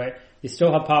point, but you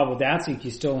still have Pavel Datsyuk, you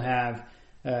still have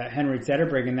Henrik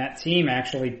Zetterberg, and that team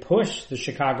actually pushed the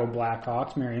Chicago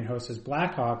Blackhawks, Marian Hossa's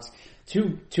Blackhawks,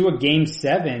 to a Game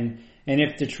 7. And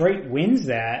if Detroit wins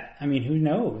that, who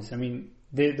knows?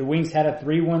 The Wings had a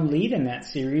 3-1 lead in that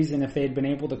series, and if they had been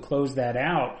able to close that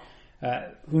out,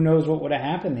 who knows what would have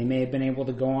happened? They may have been able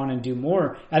to go on and do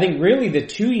more. I think really the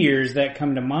 2 years that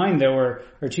come to mind, though, are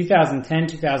 2010,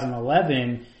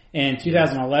 2011, and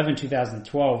 2011,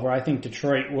 2012, where I think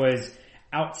Detroit was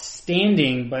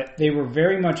outstanding, but they were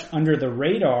very much under the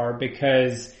radar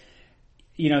because,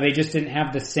 they just didn't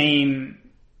have the same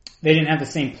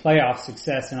playoff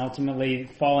success, and ultimately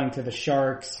falling to the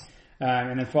Sharks,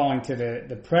 and then falling to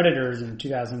the Predators in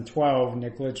 2012,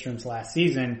 Nick Lidstrom's last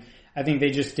season. I think they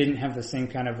just didn't have the same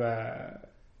kind of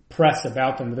press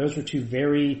about them. Those were two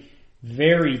very,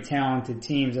 very talented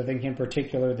teams. I think in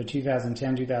particular the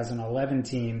 2010-2011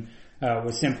 team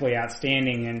was simply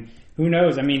outstanding. And who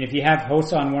knows? I mean, if you have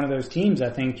Hossa on one of those teams, I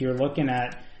think you're looking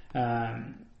at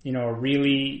a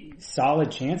really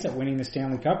solid chance at winning the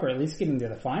Stanley Cup or at least getting to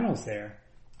the finals there.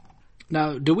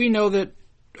 Now, do we know that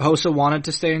Hossa wanted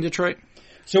to stay in Detroit?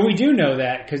 So we do know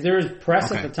that because there was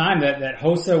press at the time that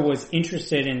Hossa was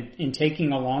interested in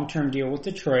taking a long-term deal with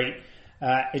Detroit.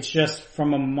 It's just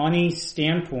from a money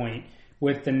standpoint,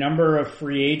 with the number of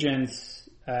free agents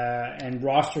and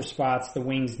roster spots the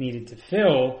Wings needed to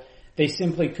fill, they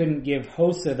simply couldn't give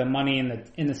Hossa the money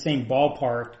in the same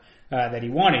ballpark that he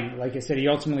wanted. Like I said, he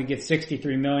ultimately gets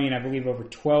 $63 million, I believe, over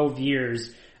 12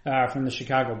 years from the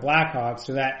Chicago Blackhawks.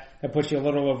 So that puts you a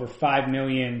little over $5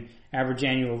 million average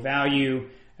annual value.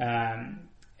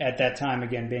 At that time,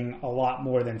 again, being a lot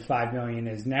more than $5 million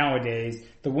is nowadays.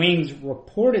 The Wings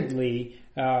reportedly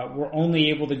were only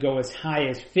able to go as high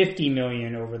as $50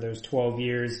 million over those 12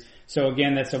 years. So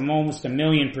again, that's almost $1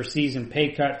 million per season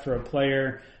pay cut for a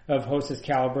player of Hossa's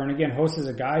caliber. And again, Hossa's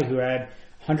a guy who had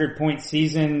 100-point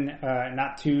season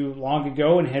not too long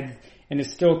ago and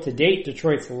is still to date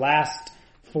Detroit's last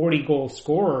 40-goal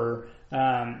scorer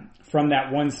from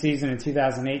that one season in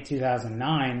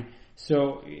 2008-2009.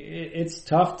 So it's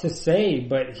tough to say,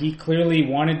 but he clearly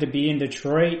wanted to be in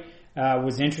Detroit,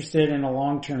 was interested in a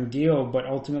long-term deal, but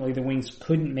ultimately the Wings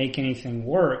couldn't make anything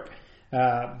work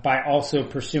by also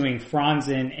pursuing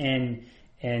Franzen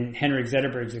and Henrik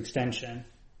Zetterberg's extension.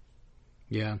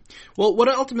 Yeah. Well, what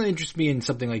ultimately interests me in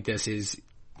something like this is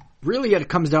really it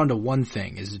comes down to one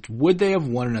thing, is would they have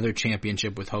won another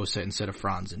championship with Hossa instead of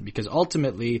Franzen? Because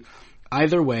ultimately,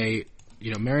 either way,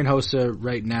 Marian Hossa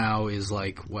right now is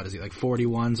like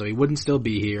 41, so he wouldn't still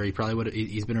be here. He probably would.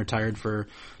 He's been retired for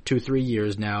 2-3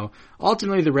 years now.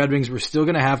 Ultimately, the Red Wings were still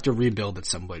going to have to rebuild at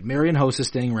some point. Marian Hossa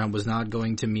staying around was not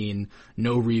going to mean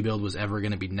no rebuild was ever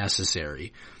going to be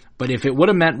necessary. But if it would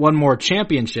have meant one more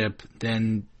championship,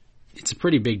 then it's a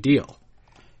pretty big deal.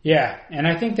 Yeah, and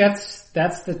I think that's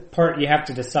the part you have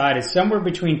to decide is somewhere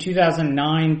between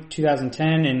 2009,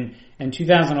 2010, and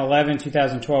 2011,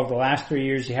 2012, the last 3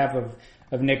 years you have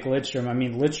of Nick Lidstrom. I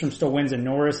mean, Lidstrom still wins a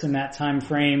Norris in that time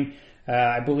frame.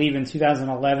 I believe in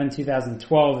 2011,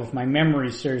 2012, if my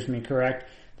memory serves me correct,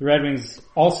 the Red Wings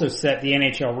also set the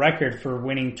NHL record for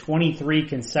winning 23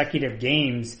 consecutive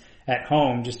games at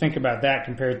home. Just think about that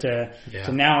compared to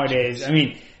nowadays. I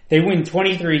mean, they win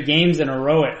 23 games in a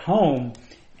row at home.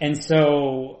 And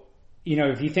so,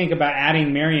 if you think about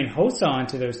adding Marian Hossa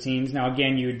onto those teams, now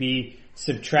again, you would be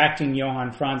subtracting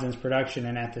Johan Franzen's production.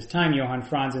 And at this time, Johan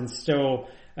Franzen's still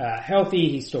healthy.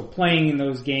 He's still playing in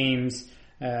those games.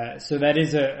 So that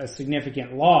is a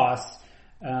significant loss.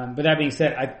 But that being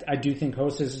said, I do think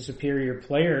Hossa is a superior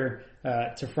player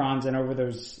to Franzen over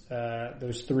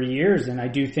those 3 years. And I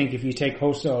do think if you take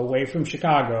Hossa away from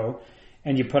Chicago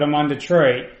and you put him on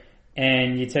Detroit,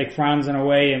 and you take Franzen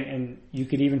away and you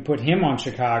could even put him on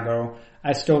Chicago,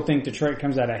 I still think Detroit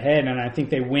comes out ahead, and I think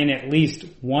they win at least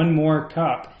one more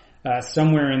cup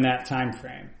somewhere in that time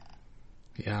frame.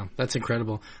 Yeah, that's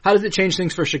incredible. How does it change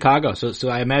things for Chicago? So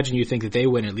I imagine you think that they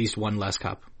win at least one less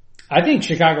cup. I think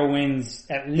Chicago wins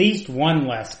at least one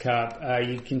less cup.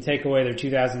 You can take away their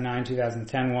 2009,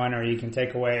 2010 one, or you can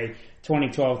take away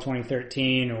 2012,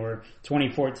 2013, or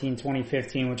 2014,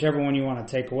 2015, whichever one you want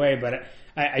to take away. But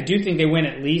I do think they win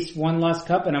at least one less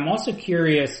cup, and I'm also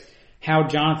curious how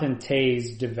Jonathan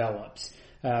Toews develops.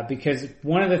 Because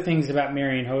one of the things about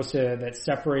Marian Hossa that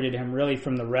separated him really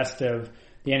from the rest of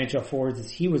the NHL forwards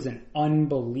is he was an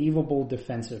unbelievable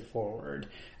defensive forward.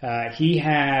 He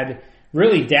had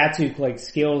really Datsuk-like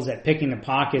skills at picking the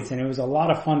pockets, and it was a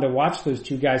lot of fun to watch those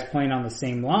two guys playing on the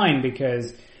same line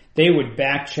because they would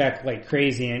back check like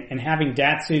crazy. And having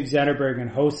Datsuk, Zetterberg, and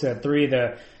Hossa, three of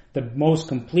the most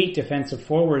complete defensive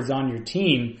forwards on your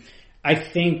team, I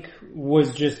think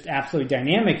was just absolutely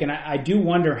dynamic. And I do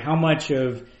wonder how much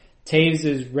of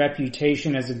Toews'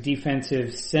 reputation as a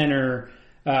defensive center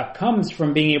comes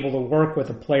from being able to work with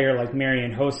a player like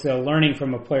Marian Hossa, learning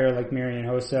from a player like Marian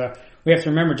Hossa. We have to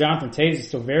remember Jonathan Toews is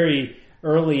still very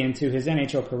early into his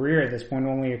NHL career at this point,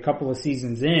 only a couple of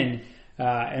seasons in.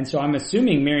 And so I'm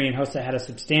assuming Marian Hossa had a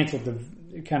substantial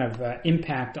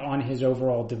impact on his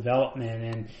overall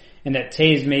development, and that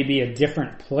Toews may be a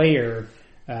different player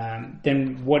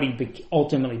than what he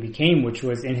ultimately became, which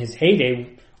was in his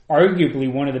heyday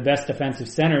arguably one of the best defensive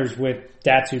centers with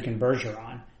Datsuk and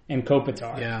Bergeron and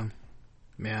Kopitar. Yeah,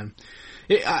 man.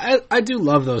 I do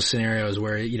love those scenarios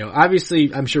where,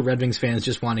 obviously I'm sure Red Wings fans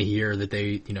just want to hear that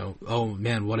they, oh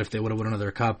man, what if they would have won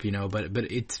another cup,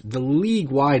 but it's the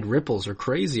league-wide ripples are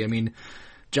crazy. I mean,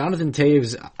 Jonathan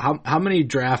Toews, how many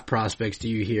draft prospects do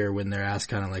you hear when they're asked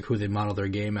kind of like who they model their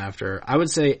game after? I would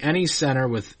say any center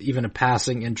with even a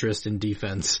passing interest in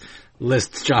defense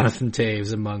lists Jonathan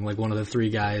Toews among like one of the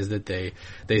three guys that they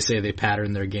say they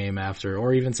pattern their game after,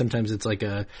 or even sometimes it's like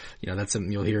that's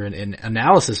something you'll hear in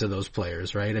analysis of those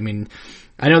players, right? I mean,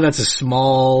 I know that's a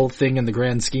small thing in the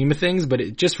grand scheme of things, but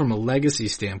just from a legacy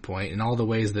standpoint and all the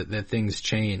ways that things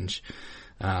change,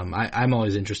 I'm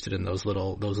always interested in those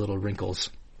little wrinkles.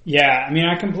 Yeah, I mean,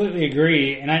 I completely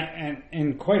agree,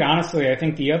 and quite honestly, I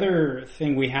think the other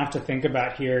thing we have to think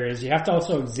about here is you have to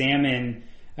also examine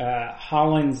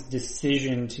Holland's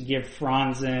decision to give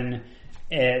Franzen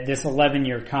this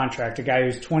 11-year contract, a guy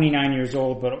who's 29 years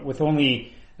old, but with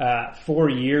only 4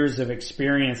 years of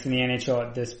experience in the NHL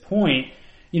at this point.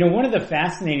 One of the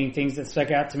fascinating things that stuck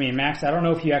out to me, and Max, I don't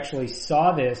know if you actually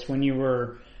saw this when you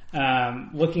were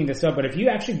looking this up, but if you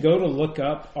actually go to look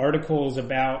up articles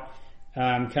about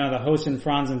kind of the Hossa and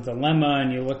Franzen dilemma,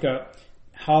 and you look up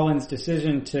Holland's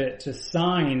decision to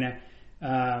sign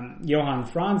Johan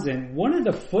Franzen, one of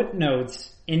the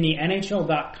footnotes in the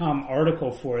NHL.com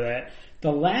article for that, the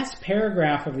last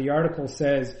paragraph of the article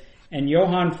says, and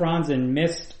Johan Franzen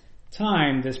missed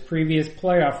time this previous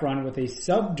playoff run with a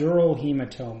subdural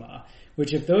hematoma,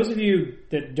 which if those of you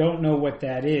that don't know what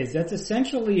that is, that's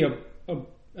essentially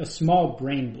a small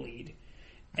brain bleed.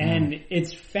 And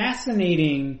it's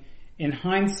fascinating in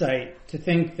hindsight to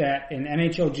think that an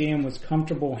NHL GM was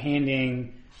comfortable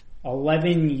handing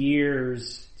 11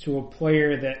 years to a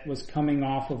player that was coming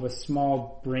off of a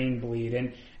small brain bleed.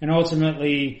 And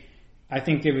ultimately, I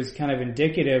think it was kind of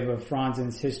indicative of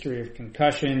Franzen's history of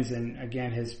concussions and,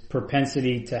 again, his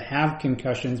propensity to have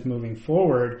concussions moving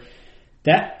forward.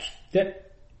 That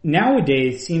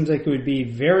nowadays seems like it would be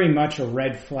very much a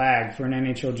red flag for an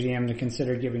NHL GM to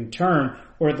consider giving term,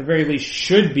 or at the very least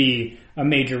should be a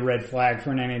major red flag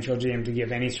for an NHL GM to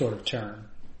give any sort of term.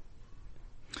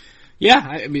 Yeah,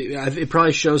 I mean, it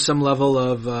probably shows some level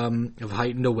of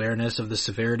heightened awareness of the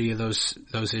severity of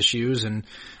those issues. And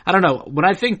I don't know, when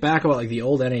I think back about like the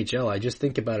old NHL, I just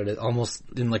think about it almost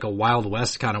in like a Wild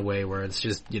West kind of way, where it's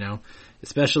just,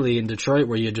 especially in Detroit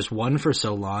where you just won for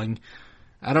so long.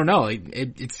 I don't know.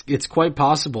 It's quite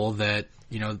possible that,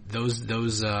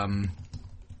 those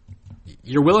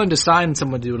you're willing to sign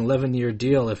someone to an 11-year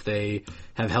deal if they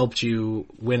have helped you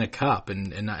win a cup,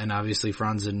 and obviously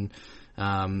Franzen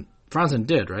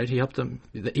did, right? He helped them.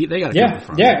 They got a cup with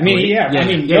Franzen. Yeah, I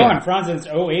mean, Johan Franzen's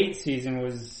 2008 season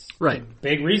was right. a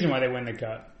big reason why they win the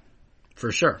cup.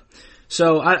 For sure.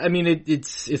 So I mean,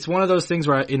 it's one of those things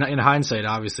where in hindsight,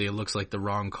 obviously, it looks like the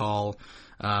wrong call.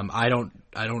 I don't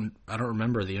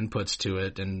remember the inputs to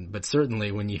it, but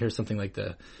certainly when you hear something like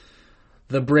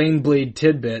the brain bleed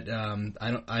tidbit,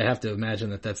 I have to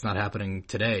imagine that that's not happening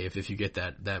today if you get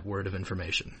that word of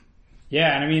information.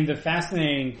 Yeah, and I mean, the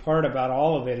fascinating part about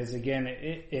all of it is, again,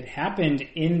 it happened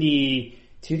in the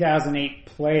 2008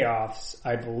 playoffs,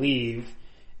 I believe,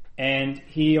 and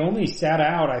he only sat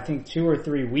out, I think, 2 or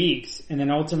 3 weeks, and then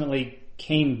ultimately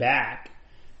came back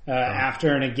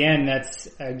after. And again, that's,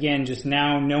 just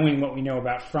now knowing what we know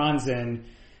about Franzen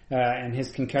and his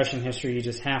concussion history, you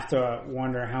just have to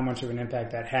wonder how much of an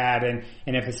impact that had, and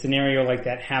if a scenario like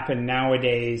that happened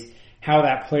nowadays, how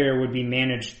that player would be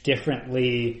managed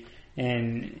differently,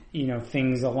 and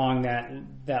things along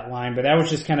that line. But that was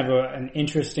just kind of an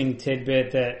interesting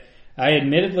tidbit that I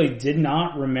admittedly did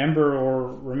not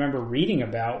remember reading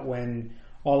about when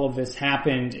all of this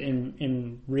happened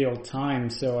in real time.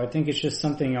 So I think it's just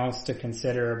something else to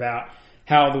consider about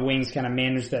how the Wings kind of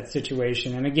managed that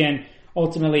situation. And again,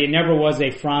 ultimately, it never was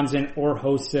a Franzen or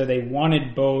Hossa. They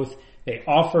wanted both. They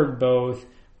offered both,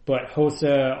 but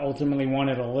Hossa ultimately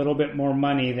wanted a little bit more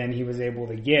money than he was able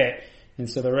to get. And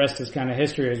so the rest is kind of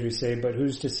history, as we say. But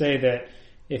who's to say that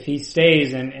if he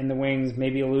stays and the Wings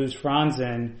maybe lose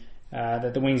Franzen,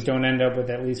 that the Wings don't end up with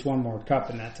at least one more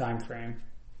cup in that time frame?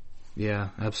 Yeah,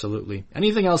 absolutely.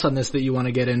 Anything else on this that you want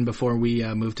to get in before we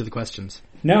move to the questions?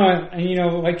 No,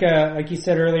 and like you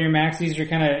said earlier, Max, these are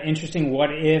kind of interesting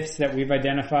what ifs that we've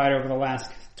identified over the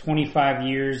last 25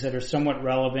 years that are somewhat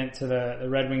relevant to the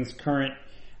Red Wings' current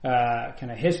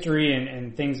kind of history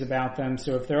and things about them.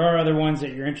 So if there are other ones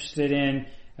that you're interested in,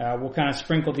 we'll kind of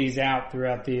sprinkle these out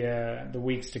throughout the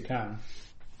weeks to come.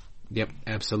 Yep,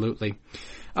 absolutely.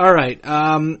 All right.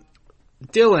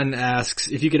 Dylan asks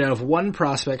if you could have one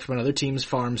prospect from another team's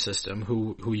farm system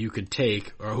who you could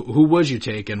take, or who would you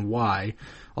take and why?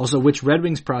 Also, which Red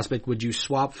Wings prospect would you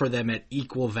swap for them at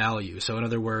equal value? So in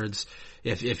other words,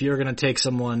 if you're going to take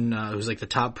someone who's like the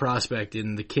top prospect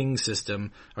in the Kings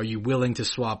system, are you willing to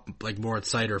swap like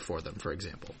Moritz Seider for them, for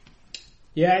example?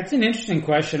 Yeah, it's an interesting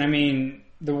question. I mean,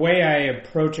 the way I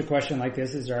approach a question like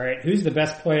this is, all right, who's the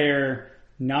best player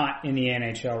not in the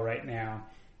NHL right now?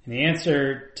 And the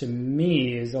answer to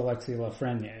me is Alexis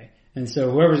Lafreniere. And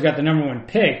so whoever's got the number one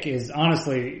pick is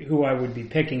honestly who I would be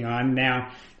picking on.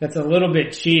 Now, that's a little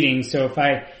bit cheating. So if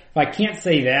I can't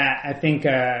say that, I think,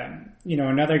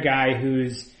 another guy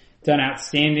who's done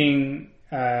outstanding,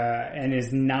 and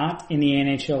is not in the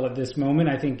NHL at this moment,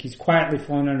 I think he's quietly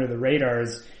flown under the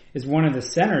radars, is one of the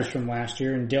centers from last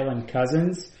year, and Dylan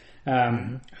Cousins,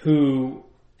 who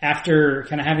after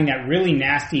kind of having that really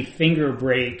nasty finger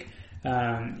break,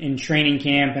 in training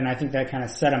camp, and I think that kind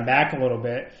of set him back a little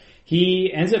bit.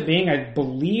 He ends up being, I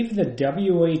believe, the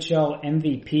WHL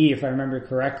MVP, if I remember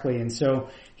correctly. And so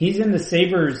he's in the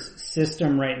Sabres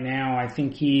system right now. I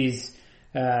think he's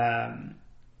an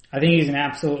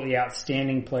absolutely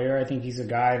outstanding player. I think he's a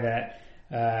guy that,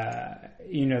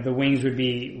 the Wings would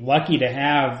be lucky to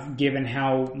have, given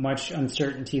how much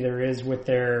uncertainty there is with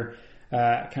their,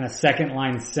 kind of second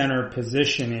line center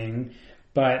positioning.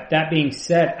 But that being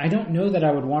said, I don't know that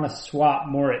I would want to swap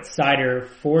Moritz Seider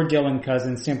for Dylan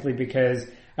Cousins simply because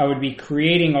I would be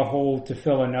creating a hole to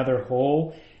fill another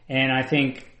hole. And I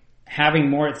think having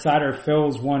Moritz Seider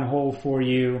fills one hole for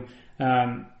you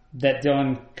that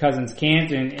Dylan Cousins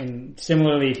can't. And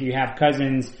similarly, if you have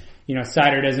Cousins,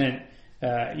 Seider doesn't,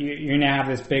 you're going to have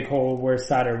this big hole where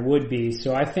Seider would be.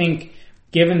 So I think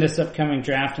given this upcoming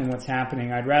draft and what's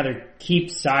happening, I'd rather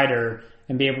keep Seider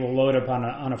and be able to load up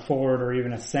on a forward or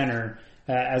even a center,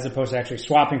 as opposed to actually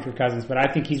swapping for Cousins. But I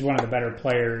think he's one of the better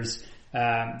players,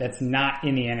 that's not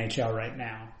in the NHL right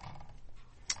now.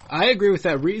 I agree with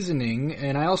that reasoning,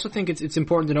 and I also think it's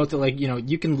important to note that,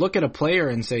 you can look at a player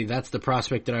and say that's the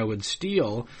prospect that I would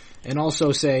steal, and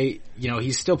also say,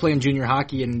 he's still playing junior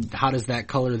hockey, and how does that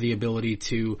color the ability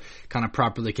to kind of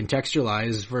properly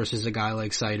contextualize versus a guy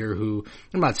like Seider, who,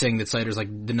 I'm not saying that Seider's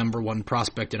like the number one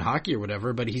prospect in hockey or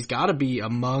whatever, but he's got to be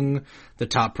among the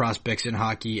top prospects in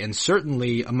hockey, and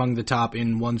certainly among the top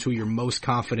in ones who you're most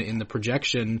confident in the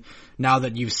projection now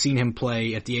that you've seen him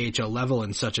play at the AHL level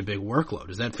in such a big workload.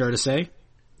 Is that fair to say?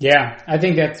 Yeah, I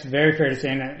think that's very fair to say.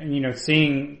 And,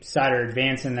 seeing Seider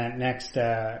advance in that next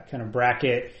kind of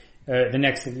bracket, the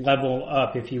next level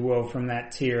up, if you will, from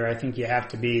that tier, I think you have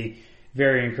to be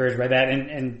very encouraged by that.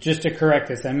 And just to correct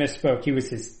this, I misspoke.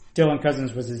 Dylan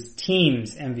Cousins was his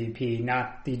team's MVP,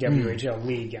 not the WHL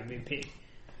League MVP.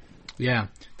 Yeah,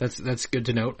 that's good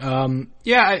to note. I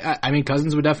mean,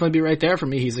 Cousins would definitely be right there for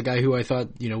me. He's a guy who I thought,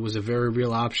 was a very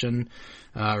real option,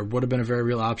 or would have been a very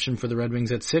real option for the Red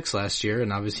Wings at 6 last year,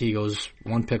 and obviously he goes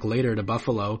one pick later to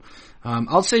Buffalo.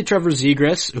 I'll say Trevor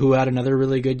Zegras, who had another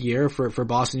really good year for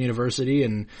Boston University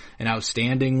and an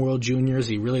outstanding World Juniors.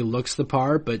 He really looks the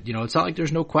part, but it's not like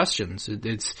there's no questions.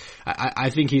 I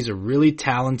think he's a really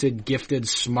talented, gifted,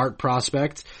 smart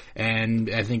prospect, and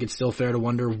I think it's still fair to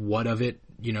wonder what of it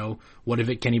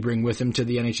can he bring with him to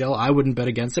the NHL? I wouldn't bet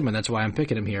against him, and that's why I'm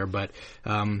picking him here. But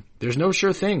there's no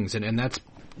sure things, and that's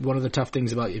one of the tough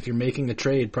things about if you're making a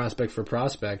trade prospect for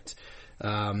prospect.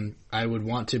 I would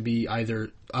want to be either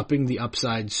upping the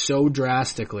upside so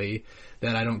drastically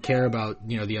that I don't care about,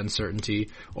 the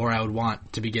uncertainty, or I would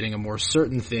want to be getting a more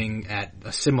certain thing at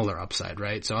a similar upside,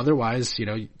 right? So otherwise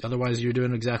you're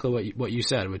doing exactly what you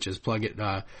said, which is plug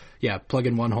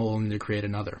in one hole and you create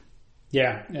another.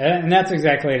 Yeah, and that's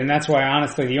exactly it. And that's why,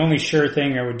 honestly, the only sure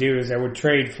thing I would do is I would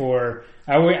trade Moritz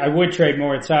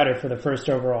Seider for the first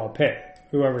overall pick,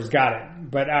 whoever's got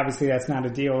it. But obviously that's not a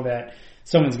deal that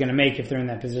someone's going to make if they're in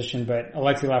that position. But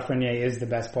Alexis Lafreniere is the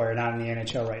best player, not in the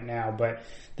NHL right now. But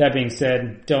that being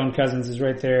said, Dylan Cousins is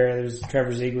right there. There's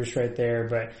Trevor Zegras right there.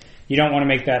 But you don't want to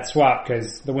make that swap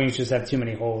because the Wings just have too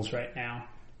many holes right now.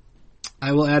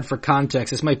 I will add for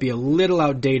context, this might be a little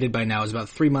outdated by now. It was about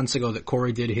 3 months ago that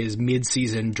Corey did his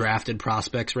mid-season drafted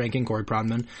prospects ranking, Corey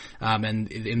Pronman.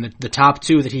 And in the top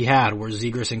two that he had were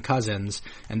Zegras and Cousins,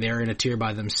 and they're in a tier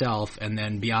by themselves. And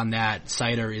then beyond that,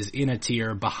 Seider is in a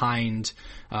tier behind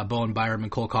Bowen Byram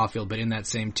and Cole Caulfield, but in that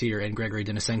same tier, and Gregory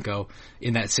Denisenko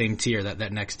in that same tier,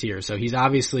 that next tier. So he's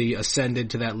obviously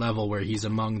ascended to that level where he's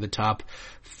among the top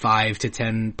 5 to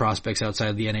 10 prospects outside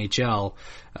of the NHL.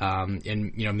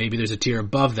 And maybe there's a tier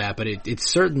above that, but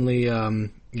it's certainly,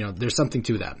 there's something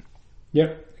to that.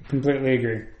 Yep, completely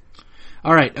agree.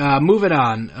 All right, moving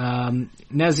on.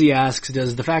 Nezzy asks,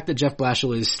 does the fact that Jeff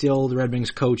Blashill is still the Red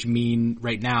Wings coach mean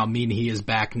he is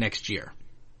back next year?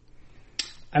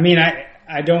 I mean,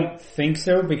 I don't think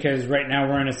so, because right now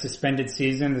we're in a suspended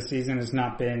season. The season has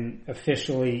not been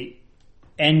officially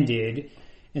ended.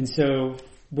 And so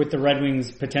with the Red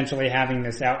Wings potentially having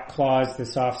this out clause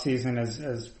this offseason,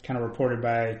 as kind of reported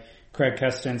by Craig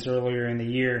Custance earlier in the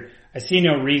year, I see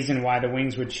no reason why the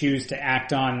Wings would choose to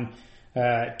act on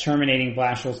terminating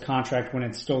Blashill's contract when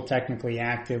it's still technically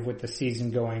active with the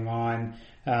season going on,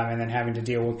 and then having to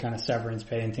deal with kind of severance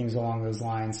pay and things along those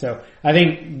lines. So I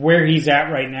think where he's at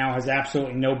right now has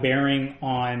absolutely no bearing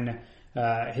on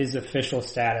his official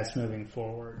status moving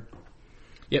forward.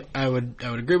 Yep, I would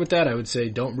agree with that. I would say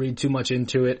don't read too much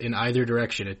into it in either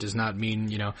direction. It does not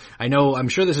mean, I'm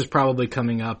sure this is probably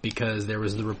coming up because there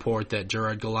was the report that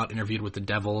Gerard Gallant interviewed with the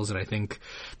Devils, and I think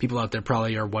people out there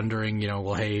probably are wondering,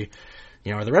 well, hey,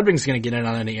 are the Red Wings going to get in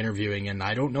on any interviewing? And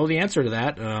I don't know the answer to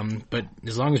that. But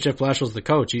as long as Jeff Blashill's the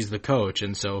coach, he's the coach.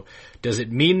 And so does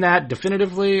it mean that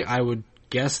definitively? I would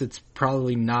guess it's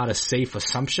probably not a safe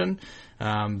assumption.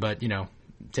 But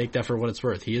take that for what it's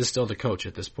worth. He is still the coach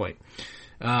at this point.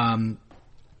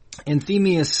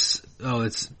 Anthemius,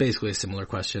 it's basically a similar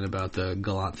question about the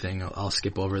Gallant thing. I'll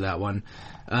skip over that one.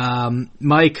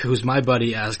 Mike, who's my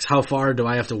buddy, asks, how far do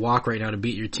I have to walk right now to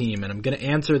beat your team? And I'm going to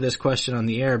answer this question on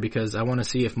the air because I want to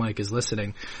see if Mike is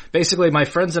listening. Basically, my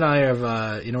friends and I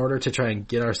have, in order to try and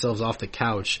get ourselves off the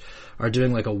couch, are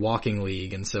doing like a walking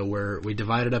league. And so we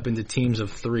divided up into teams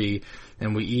of 3,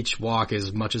 and we each walk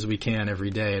as much as we can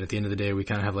every day. And at the end of the day, we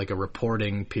kind of have like a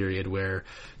reporting period where,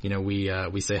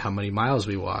 we say how many miles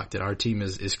we walked. And our team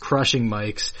is crushing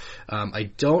Mike's.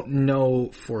 I don't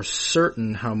know for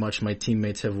certain how much my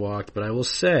teammates have walked, but I will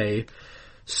say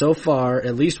so far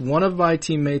at least one of my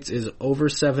teammates is over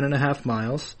 7.5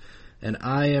 miles, and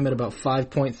I am at about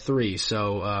 5.3.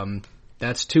 So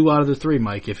that's 2 out of the 3,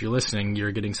 Mike. If you're listening,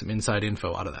 you're getting some inside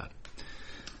info out of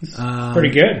that.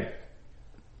 Pretty good.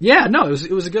 Yeah, no,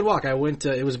 it was a good walk. I went.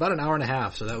 It was about an hour and a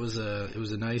half, so it was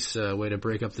a nice way to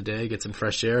break up the day, get some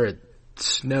fresh air. It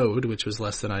snowed, which was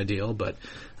less than ideal, but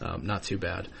not too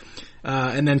bad.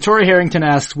 And then Tori Harrington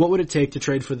asks, what would it take to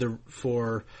trade for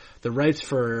the rights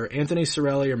for Anthony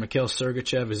Cirelli or Mikhail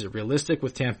Sergachev? Is it realistic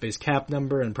with Tampa Bay's cap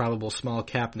number and probable small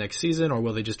cap next season, or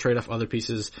will they just trade off other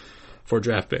pieces for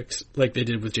draft picks like they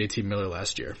did with JT Miller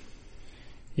last year?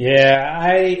 Yeah,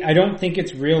 I don't think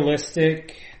it's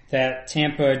realistic that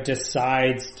Tampa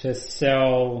decides to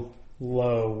sell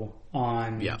low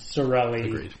on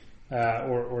Cirelli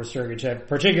or Sergachev,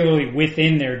 particularly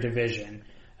within their division.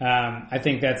 I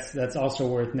think that's also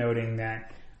worth noting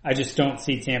that I just don't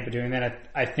see Tampa doing that.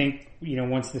 I think,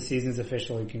 once the season's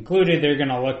officially concluded, they're going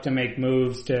to look to make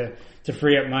moves to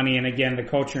free up money. And again, the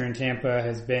culture in Tampa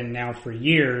has been now for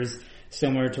years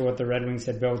similar to what the Red Wings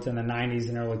had built in the 90s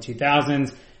and early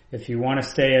 2000s. If you want to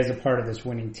stay as a part of this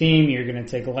winning team, you're going to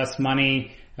take less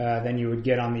money than you would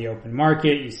get on the open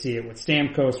market. You see it with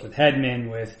Stamkos, with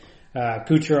Hedman, with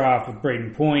Kucherov, with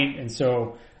Braden Point. And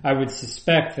so I would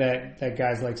suspect that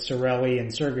guys like Cirelli and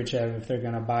Sergachev, if they're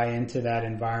going to buy into that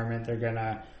environment, they're going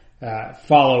to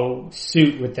follow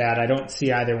suit with that. I don't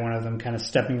see either one of them kind of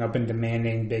stepping up and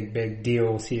demanding big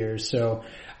deals here. So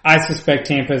I suspect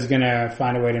Tampa is going to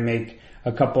find a way to make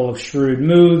a couple of shrewd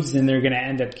moves, and they're going to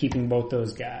end up keeping both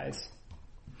those guys.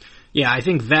 Yeah, I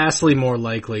think vastly more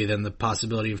likely than the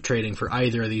possibility of trading for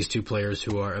either of these two players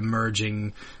who are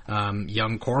emerging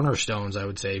young cornerstones, I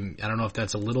would say. I don't know if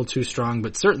that's a little too strong,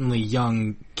 but certainly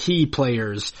young key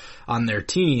players on their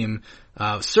team.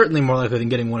 Certainly more likely than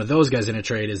getting one of those guys in a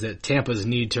trade is that Tampa's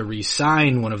need to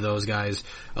re-sign one of those guys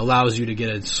allows you to get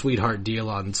a sweetheart deal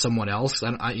on someone else.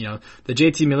 The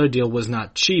JT Miller deal was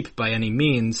not cheap by any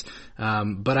means,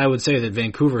 but I would say that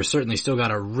Vancouver certainly still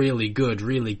got a really good,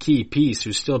 really key piece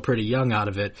who's still pretty young out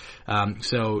of it.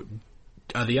 So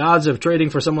are the odds of trading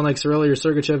for someone like Cirelli or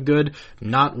Sergachev good?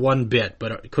 Not one bit,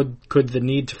 but could the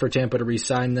need for Tampa to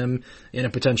re-sign them in a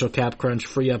potential cap crunch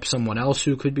free up someone else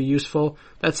who could be useful?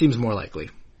 That seems more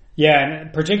likely. Yeah,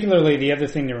 and particularly the other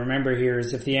thing to remember here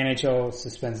is if the NHL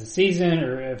suspends the season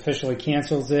or officially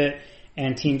cancels it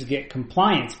and teams get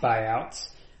compliance buyouts,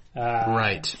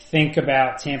 right. Think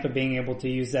about Tampa being able to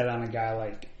use that on a guy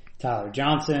like Tyler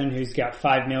Johnson, who's got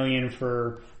 $5 million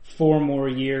for 4 more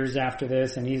years after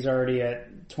this, and he's already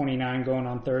at 29 going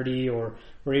on 30, or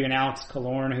even Alex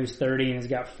Killorn, who's 30 and has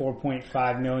got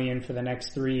 $4.5 million for the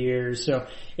next 3 years. So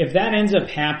if that ends up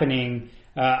happening,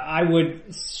 I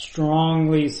would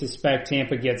strongly suspect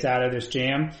Tampa gets out of this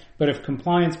jam. But if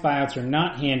compliance buyouts are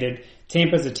not handed,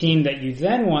 Tampa's a team that you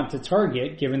then want to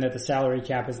target, given that the salary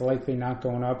cap is likely not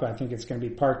going up. I think it's going to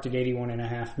be parked at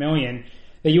 $81.5 million.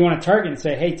 That you want to target and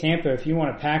say, hey, Tampa, if you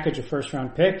want to package a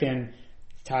first-round pick and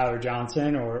Tyler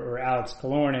Johnson or Alex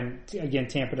Killorn, and again,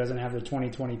 Tampa doesn't have the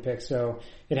 2020 pick, so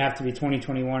it'd have to be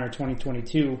 2021 or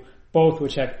 2022, both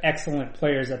which have excellent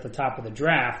players at the top of the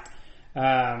draft.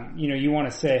 You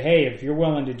want to say, hey, if you're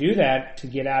willing to do that to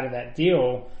get out of that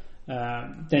deal,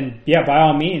 then yeah, by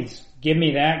all means, give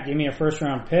me that. Give me a first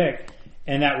round pick,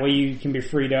 and that way you can be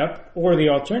freed up. Or the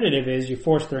alternative is you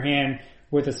force their hand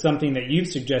with something that you've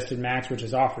suggested, Max, which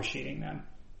is offer sheeting them.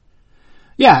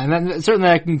 Yeah, and then certainly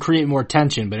that can create more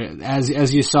tension. But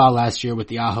as you saw last year with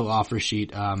the Aho offer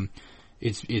sheet,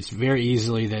 it's very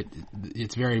easily that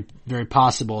it's very, very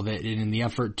possible that in the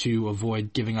effort to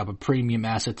avoid giving up a premium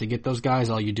asset to get those guys,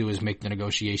 all you do is make the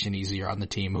negotiation easier on the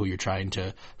team who you're trying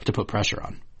to put pressure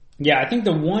on. Yeah, I think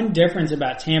the one difference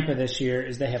about Tampa this year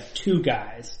is they have two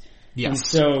guys. Yes. And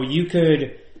so you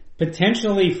could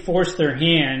potentially force their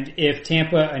hand if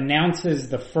Tampa announces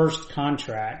the first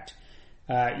contract.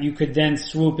 You could then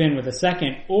swoop in with a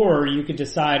second, or you could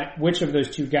decide which of those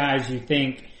two guys you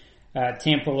think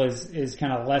Tampa is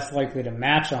kind of less likely to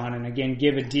match on, and again,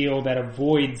 give a deal that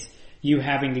avoids you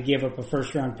having to give up a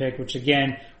first round pick, which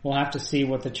again, we'll have to see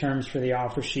what the terms for the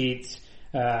offer sheets,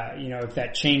 if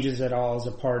that changes at all as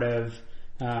a part of,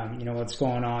 what's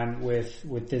going on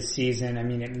with this season. I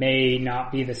mean, it may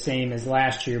not be the same as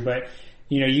last year, but,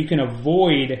 you can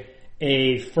avoid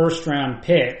a first round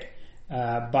pick,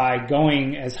 by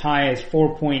going as high as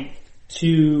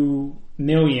 $4.2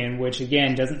 million, which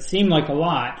again, doesn't seem like a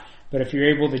lot, but if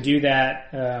you're able to do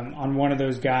that, on one of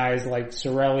those guys like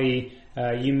Cirelli,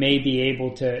 you may be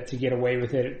able to get away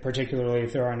with it, particularly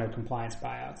if there are no compliance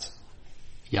buyouts.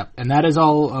 Yep, and that is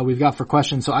all we've got for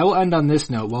questions. So I will end on this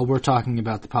note while we're talking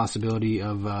about the possibility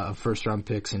of first-round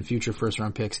picks and future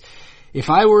first-round picks. If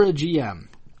I were a GM,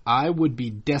 I would be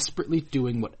desperately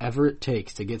doing whatever it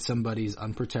takes to get somebody's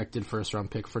unprotected first-round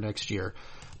pick for next year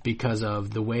because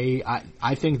of the way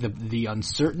I think the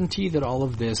uncertainty that all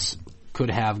of this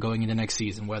could have going into next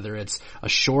season, whether it's a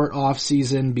short off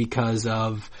season because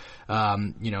of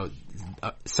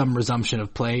some resumption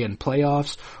of play and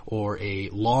playoffs, or a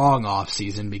long off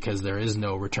season because there is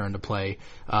no return to play.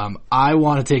 I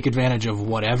want to take advantage of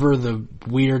whatever the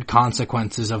weird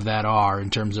consequences of that are in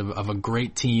terms of a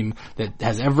great team that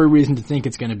has every reason to think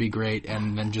it's going to be great,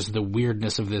 and then just the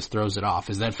weirdness of this throws it off.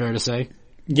 Is that fair to say?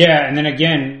 Yeah, and then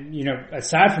again,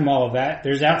 aside from all of that,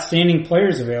 there's outstanding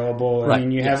players available. Right. I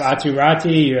mean, you have Aatu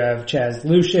Räty, you have Chaz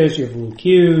Lucius, you have Luke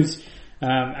Hughes.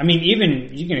 Even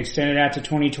you can extend it out to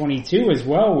 2022 as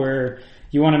well, where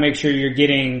you want to make sure you're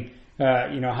getting,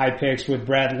 high picks with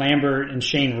Brad Lambert and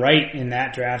Shane Wright in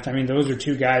that draft. I mean, those are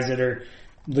two guys that are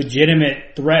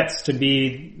legitimate threats to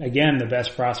be, again, the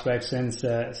best prospects since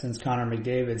Connor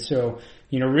McDavid. So,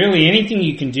 really anything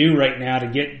you can do right now to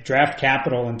get draft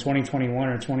capital in 2021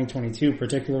 or 2022,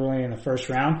 particularly in the first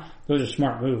round, those are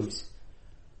smart moves.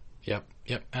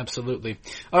 Yep, absolutely.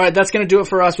 All right, that's going to do it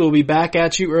for us. We'll be back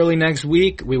at you early next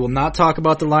week. We will not talk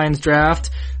about the Lions draft,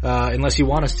 unless you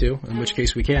want us to, in which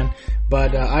case we can.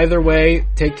 But either way,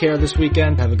 take care this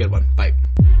weekend. Have a good one. Bye.